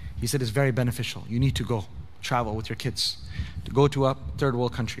 he said, is very beneficial. You need to go travel with your kids, to go to a third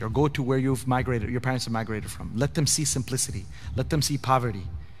world country or go to where you've migrated, your parents have migrated from. Let them see simplicity. Let them see poverty.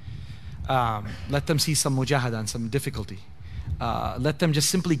 Let them see some mujahada and some difficulty. Let them just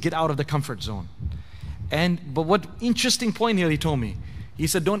simply get out of the comfort zone. But what interesting point here he told me. He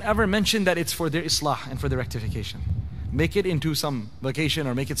said, don't ever mention that it's for their islah and for their rectification. Make it into some vacation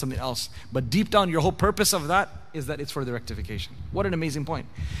or make it something else. But deep down, your whole purpose of that is that it's for their rectification. What an amazing point.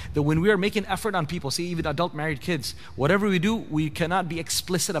 That when we are making effort on people, see even adult married kids, whatever we do, we cannot be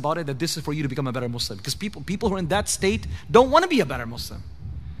explicit about it that this is for you to become a better Muslim. Because people who are in that state don't want to be a better Muslim.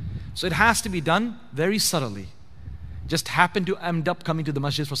 So it has to be done very subtly. Just happen to end up coming to the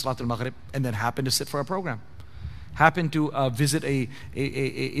masjid for Salatul Maghrib and then happen to sit for a program. Happen to visit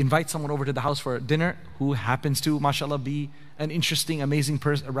invite someone over to the house for dinner who happens to, mashallah, be an interesting, amazing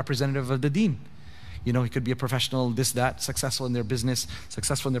representative of the deen. He could be a professional, this, that, successful in their business,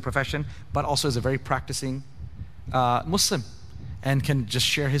 successful in their profession, but also is a very practicing Muslim and can just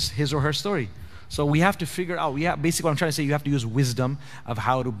share his or her story. So we have to figure out, basically what I'm trying to say, you have to use wisdom of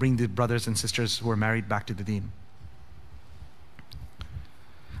how to bring the brothers and sisters who are married back to the deen.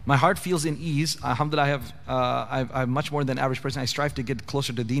 My heart feels in ease. Alhamdulillah, I'm much more than the average person. I strive to get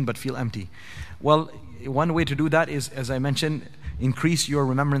closer to deen but feel empty. Well, one way to do that is, as I mentioned, increase your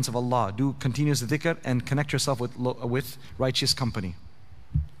remembrance of Allah. Do continuous dhikr and connect yourself with righteous company.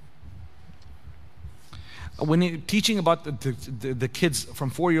 When you're teaching about the kids from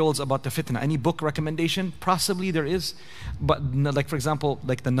 4-year-olds about the fitna, any book recommendation? Possibly there is. But like for example,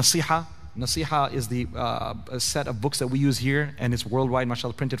 like the Nasiha. Nasiha is the a set of books that we use here, and it's worldwide,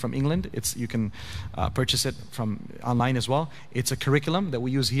 mashallah, printed from England. You can purchase it from online as well. It's a curriculum that we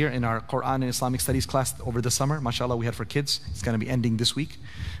use here in our Quran and Islamic studies class over the summer. Mashallah, we had for kids. It's going to be ending this week.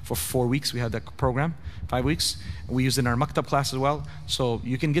 For 4 weeks, we had that program, 5 weeks. We use it in our maktab class as well. So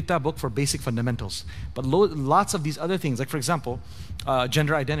you can get that book for basic fundamentals. But lots of these other things, like for example,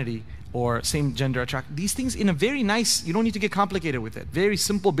 gender identity, or same gender attract. These things in a very nice, you don't need to get complicated with it. Very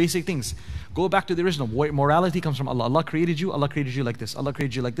simple, basic things. Go back to the original. Morality comes from Allah. Allah created you like this. Allah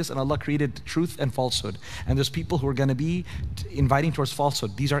created you like this, and Allah created truth and falsehood. And there's people who are going to be inviting towards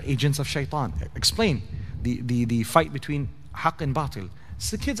falsehood. These are agents of shaitan. Explain the fight between haqq and batil.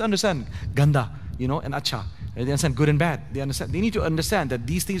 So the kids understand ganda, and acha. They understand good and bad. They need to understand that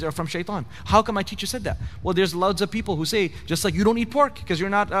these things are from shaitan. How come my teacher said that? Well, there's loads of people who say, just like you don't eat pork because you're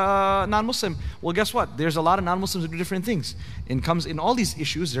not non-Muslim. Well, guess what? There's a lot of non-Muslims who do different things. In all these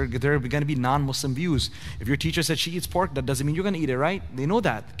issues, there are going to be non-Muslim views. If your teacher said she eats pork, that doesn't mean you're going to eat it, right? They know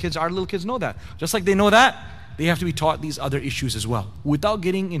that. Our little kids know that. Just like they know that, they have to be taught these other issues as well, without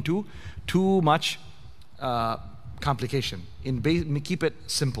getting into too much complication. Keep it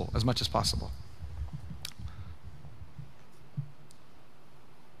simple as much as possible.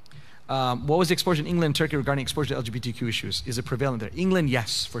 What was the exposure in England and Turkey regarding exposure to LGBTQ issues? Is it prevalent there? England,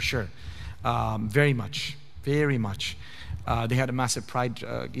 yes, for sure. Very much. Very much. They had a massive pride,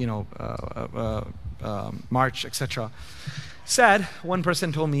 march, etc. Sad, one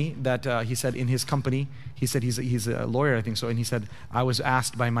person told me that he said in his company, he said he's a lawyer, I think so, and he said, I was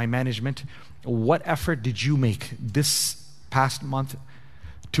asked by my management, what effort did you make this past month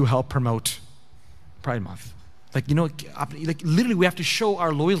to help promote Pride Month. Like, like literally we have to show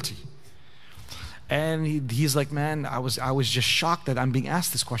our loyalty. And he's like, man, I was just shocked that I'm being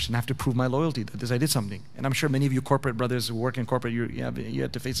asked this question. I have to prove my loyalty, that I did something. And I'm sure many of you corporate brothers who work in corporate, you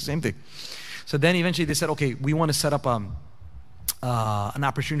have to face the same thing. So then eventually they said, okay, we want to set up an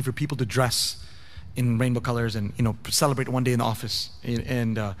opportunity for people to dress in rainbow colors and celebrate one day in the office.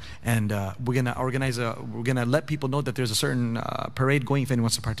 And we're gonna let people know that there's a certain parade going if anyone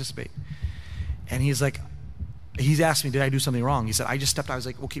wants to participate. And he's asked me, did I do something wrong? He said, I just stepped out. I was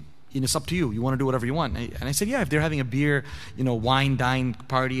like, okay, it's up to you. You want to do whatever you want. And I said, yeah, if they're having a beer, wine, dine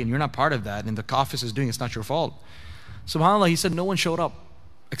party, and you're not part of that, and the office is doing it's not your fault. SubhanAllah, he said, no one showed up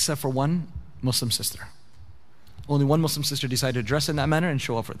except for one Muslim sister. Only one Muslim sister decided to dress in that manner and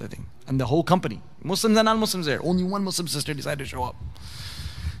show up for the thing. And the whole company, Muslims and non-Muslims there, only one Muslim sister decided to show up.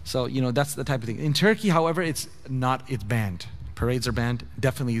 So, that's the type of thing. In Turkey, however, it's banned. Parades are banned.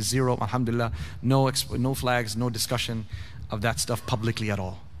 Definitely zero, alhamdulillah, no flags, no discussion of that stuff publicly at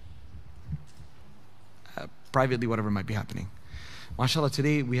all. Privately, whatever might be happening. MashaAllah,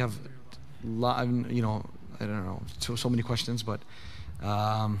 today we have, I don't know, so many questions, but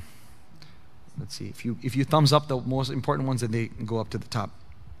let's see. If you thumbs up the most important ones, then they go up to the top.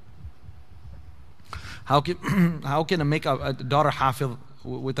 How can I make a daughter hafiz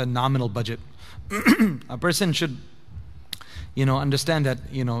with a nominal budget? A person should, understand that,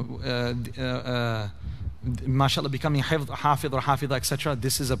 mashallah, becoming hafiz or hafidah, etc.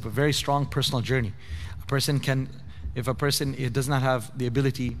 This is a very strong personal journey. A person can, if a person does not have the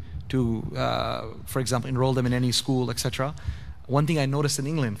ability to, for example, enroll them in any school, etc. One thing I noticed in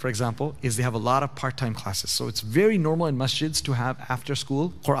England, for example, is they have a lot of part-time classes. So it's very normal in masjids to have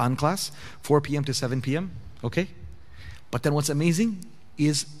after-school Quran class, 4 p.m. to 7 p.m., okay? But then what's amazing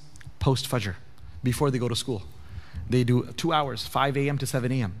is post-Fajr, before they go to school. They do 2 hours, 5 a.m. to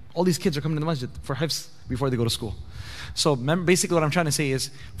 7 a.m. All these kids are coming to the masjid for hifz before they go to school. So basically what I'm trying to say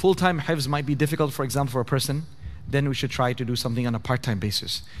is, full-time hifz might be difficult, for example, for a person. Then we should try to do something on a part-time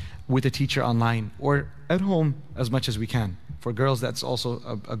basis with a teacher online or at home as much as we can. For girls, that's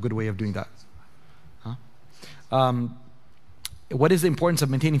also a good way of doing that. What is the importance of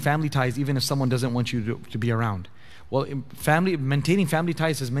maintaining family ties even if someone doesn't want you to be around? Well, maintaining family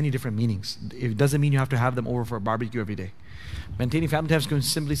ties has many different meanings. It doesn't mean you have to have them over for a barbecue every day. Maintaining family ties can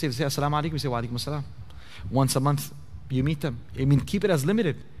simply say assalamu alaikum, you say wa alaikum assalam. Once a month, you meet them. Keep it as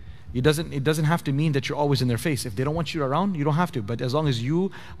limited. It doesn't have to mean that you're always in their face. If they don't want you around, you don't have to. But as long as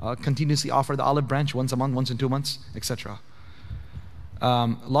you continuously offer the olive branch once a month, once in 2 months, etc.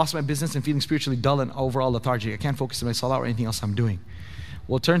 Lost my business and feeling spiritually dull and overall lethargic. I can't focus on my salah or anything else I'm doing.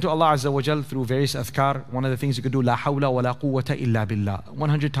 We'll turn to Allah Azza wa Jal through various adhkar. One of the things you could do, La hawla wa la quwwata illa billah.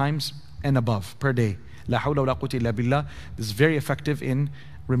 100 times and above per day. La hawla wa la quwwata illa billah. This is very effective in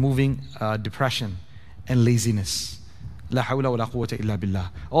removing depression and laziness. La hawla wa la quwwata illa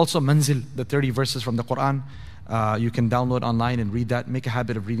billah. Also manzil, the 30 verses from the Quran. You can download online and read that. Make a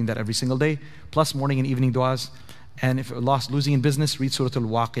habit of reading that every single day. Plus morning and evening du'as. And if losing in business, read Surah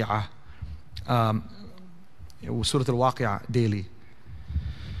Al-Waqi'ah. Surah Al-Waqi'ah daily.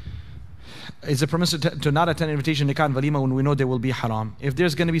 Is it permissible to not attend invitation nikah and walima when we know there will be haram? If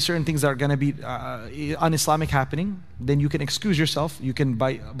there's going to be certain things that are going to be un-Islamic happening, then you can excuse yourself. You can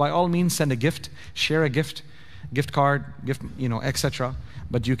by all means send a gift, share a gift card, etc.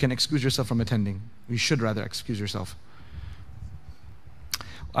 But you can excuse yourself from attending. You should rather excuse yourself.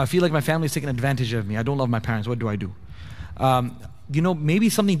 I feel like my family is taking advantage of me. I don't love my parents. What do I do? Maybe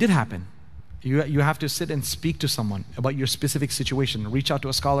something did happen. You have to sit and speak to someone about your specific situation. Reach out to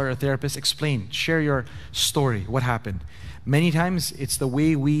a scholar, a therapist, explain, share your story, what happened. Many times it's the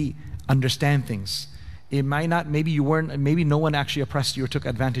way we understand things. It might not, maybe no one actually oppressed you or took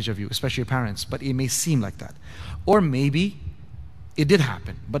advantage of you, especially your parents, but it may seem like that. Or maybe it did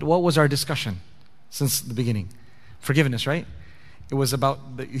happen, but what was our discussion since the beginning? Forgiveness, right? It was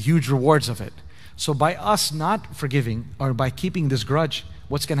about the huge rewards of it. So by us not forgiving or by keeping this grudge,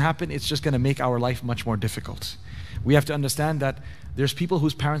 what's going to happen? It's just going to make our life much more difficult. We have to understand that there's people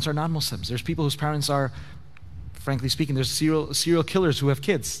whose parents are non-Muslims. There's people whose parents are, frankly speaking, there's serial killers who have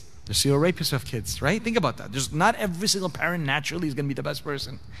kids. There's serial rapists who have kids, right? Think about that. There's not every single parent naturally is going to be the best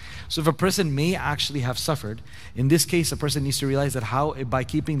person. So if a person may actually have suffered, in this case, a person needs to realize that by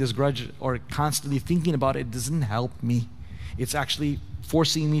keeping this grudge or constantly thinking about it doesn't help me. It's actually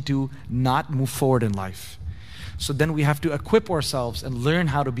forcing me to not move forward in life. So then we have to equip ourselves and learn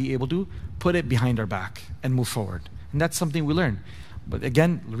how to be able to put it behind our back and move forward. And that's something we learn. But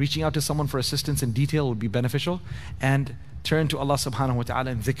again, reaching out to someone for assistance in detail would be beneficial. And turn to Allah subhanahu wa ta'ala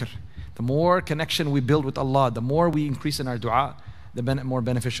in dhikr. The more connection we build with Allah, the more we increase in our dua, the more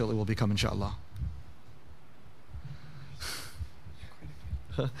beneficial it will become, inshaAllah.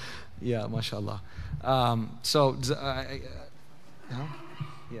 Yeah, mashallah. Yeah,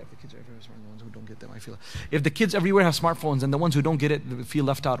 if the kids everywhere have smartphones, the ones who don't get them, I feel. If the kids everywhere have smartphones and the ones who don't get it feel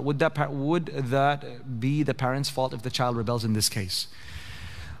left out, would that be the parents' fault if the child rebels in this case?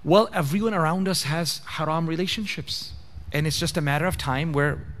 Well, everyone around us has haram relationships. And it's just a matter of time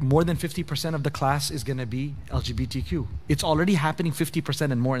where more than 50% of the class is going to be LGBTQ. It's already happening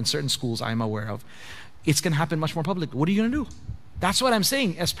 50% and more in certain schools I'm aware of. It's going to happen much more public. What are you going to do? That's what I'm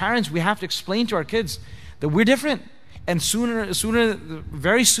saying. As parents, we have to explain to our kids that we're different. And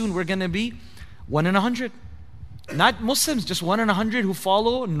very soon, we're going to be 1 in 100. Not Muslims, just 1 in 100 who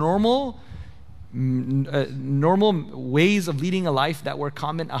follow normal ways of leading a life that were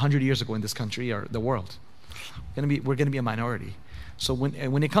common 100 years ago in this country or the world. We're going to be a minority. So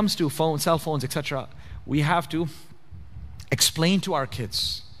when it comes to cell phones, etc., we have to explain to our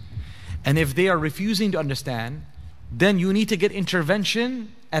kids. And if they are refusing to understand, then you need to get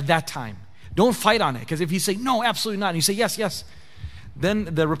intervention at that time. Don't fight on it, because if you say no, absolutely not, and you say yes, yes, then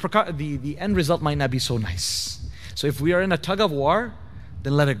the end result might not be so nice. So if we are in a tug of war,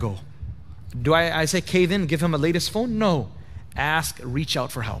 then let it go. Do I say cave in, give him a latest phone? No. Ask, reach out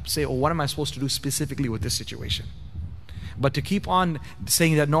for help. Say, oh, what am I supposed to do specifically with this situation? But to keep on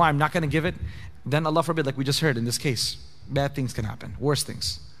saying that, no, I'm not going to give it, then Allah forbid, like we just heard in this case, bad things can happen, worse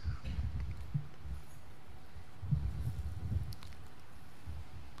things.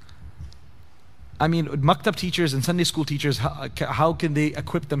 I mean, maktab teachers and Sunday school teachers, how can they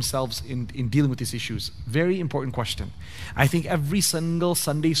equip themselves in dealing with these issues? Very important question. I think every single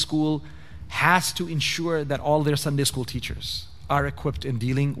Sunday school has to ensure that all their Sunday school teachers are equipped in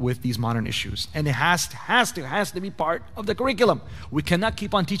dealing with these modern issues. And it has to be part of the curriculum. We cannot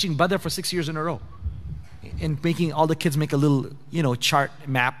keep on teaching Badr for 6 years in a row and making all the kids make a little, chart,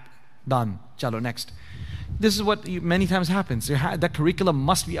 map, done, chalo, next. This is what many times happens. The curriculum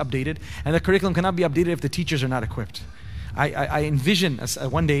must be updated, and the curriculum cannot be updated if the teachers are not equipped. I envision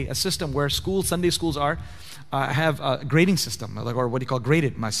one day a system where Sunday schools have a grading system, or what do you call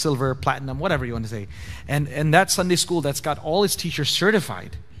graded, my silver, platinum, whatever you want to say. And that Sunday school that's got all its teachers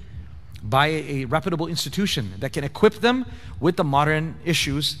certified by a reputable institution that can equip them with the modern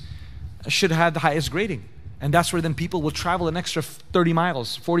issues should have the highest grading. And that's where then people will travel an extra 30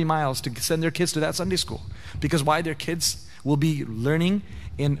 miles, 40 miles to send their kids to that Sunday school. Because why? Their kids will be learning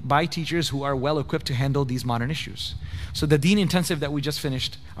by teachers who are well equipped to handle these modern issues. So the Deen Intensive that we just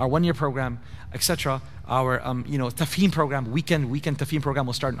finished, our 1-year program, etc., our Tafheen program, weekend Tafheen program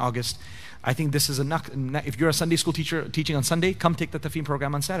will start in August. I think this is enough. If you're a Sunday school teacher teaching on Sunday, come take the Tafheen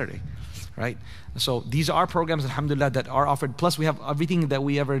program on Saturday, right? So these are programs, alhamdulillah, that are offered. Plus we have everything that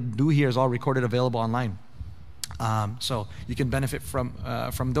we ever do here is all recorded, available online. So you can benefit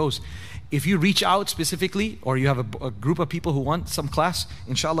from those. If you reach out specifically, or you have a group of people who want some class,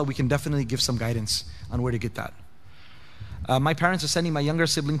 inshallah, we can definitely give some guidance on where to get that. My parents are sending my younger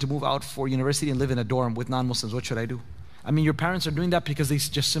sibling to move out for university and live in a dorm with non-Muslims. What should I do? I mean, your parents are doing that because they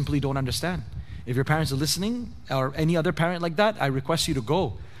just simply don't understand. If your parents are listening, or any other parent like that, I request you to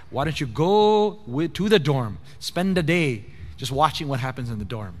go. Why don't you go to the dorm, spend a day just watching what happens in the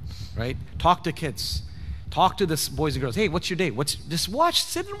dorm, right? Talk to kids. Talk to the boys and girls. Hey, what's your day? Just watch,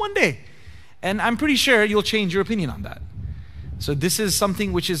 sit in one day. And I'm pretty sure you'll change your opinion on that. So this is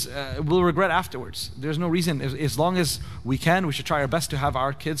something which we'll regret afterwards. There's no reason. As long as we can, we should try our best to have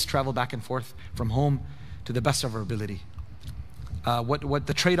our kids travel back and forth from home to the best of our ability. What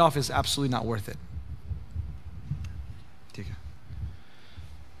the trade-off is absolutely not worth it.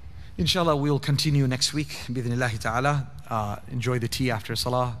 Inshallah, we'll continue next week. Bi-idhnillahi ta'ala. Enjoy the tea after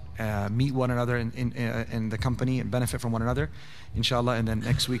salah. Meet one another in the company and benefit from one another. Inshallah. And then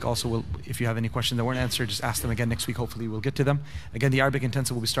next week also, if you have any questions that weren't answered, just ask them again next week. Hopefully we'll get to them. Again, the Arabic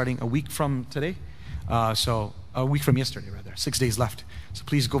Intensive will be starting a week from today. So a week from yesterday, rather. 6 days left. So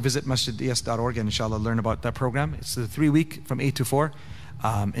please go visit masjides.org and inshallah learn about that program. It's the 3-week from 8 to 4.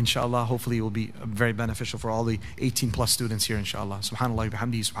 Inshallah, hopefully it will be very beneficial for all the 18 plus students here, inshallah. Subhanallah wa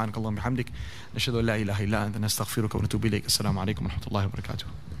bihamdihi, subhanakallah wa bihamdik. Nashhadu an la ilaha illa anta nastaghfiruka wa natubu ilayk. Assalamu alaikum wa rahmatullahi wa barakatuh.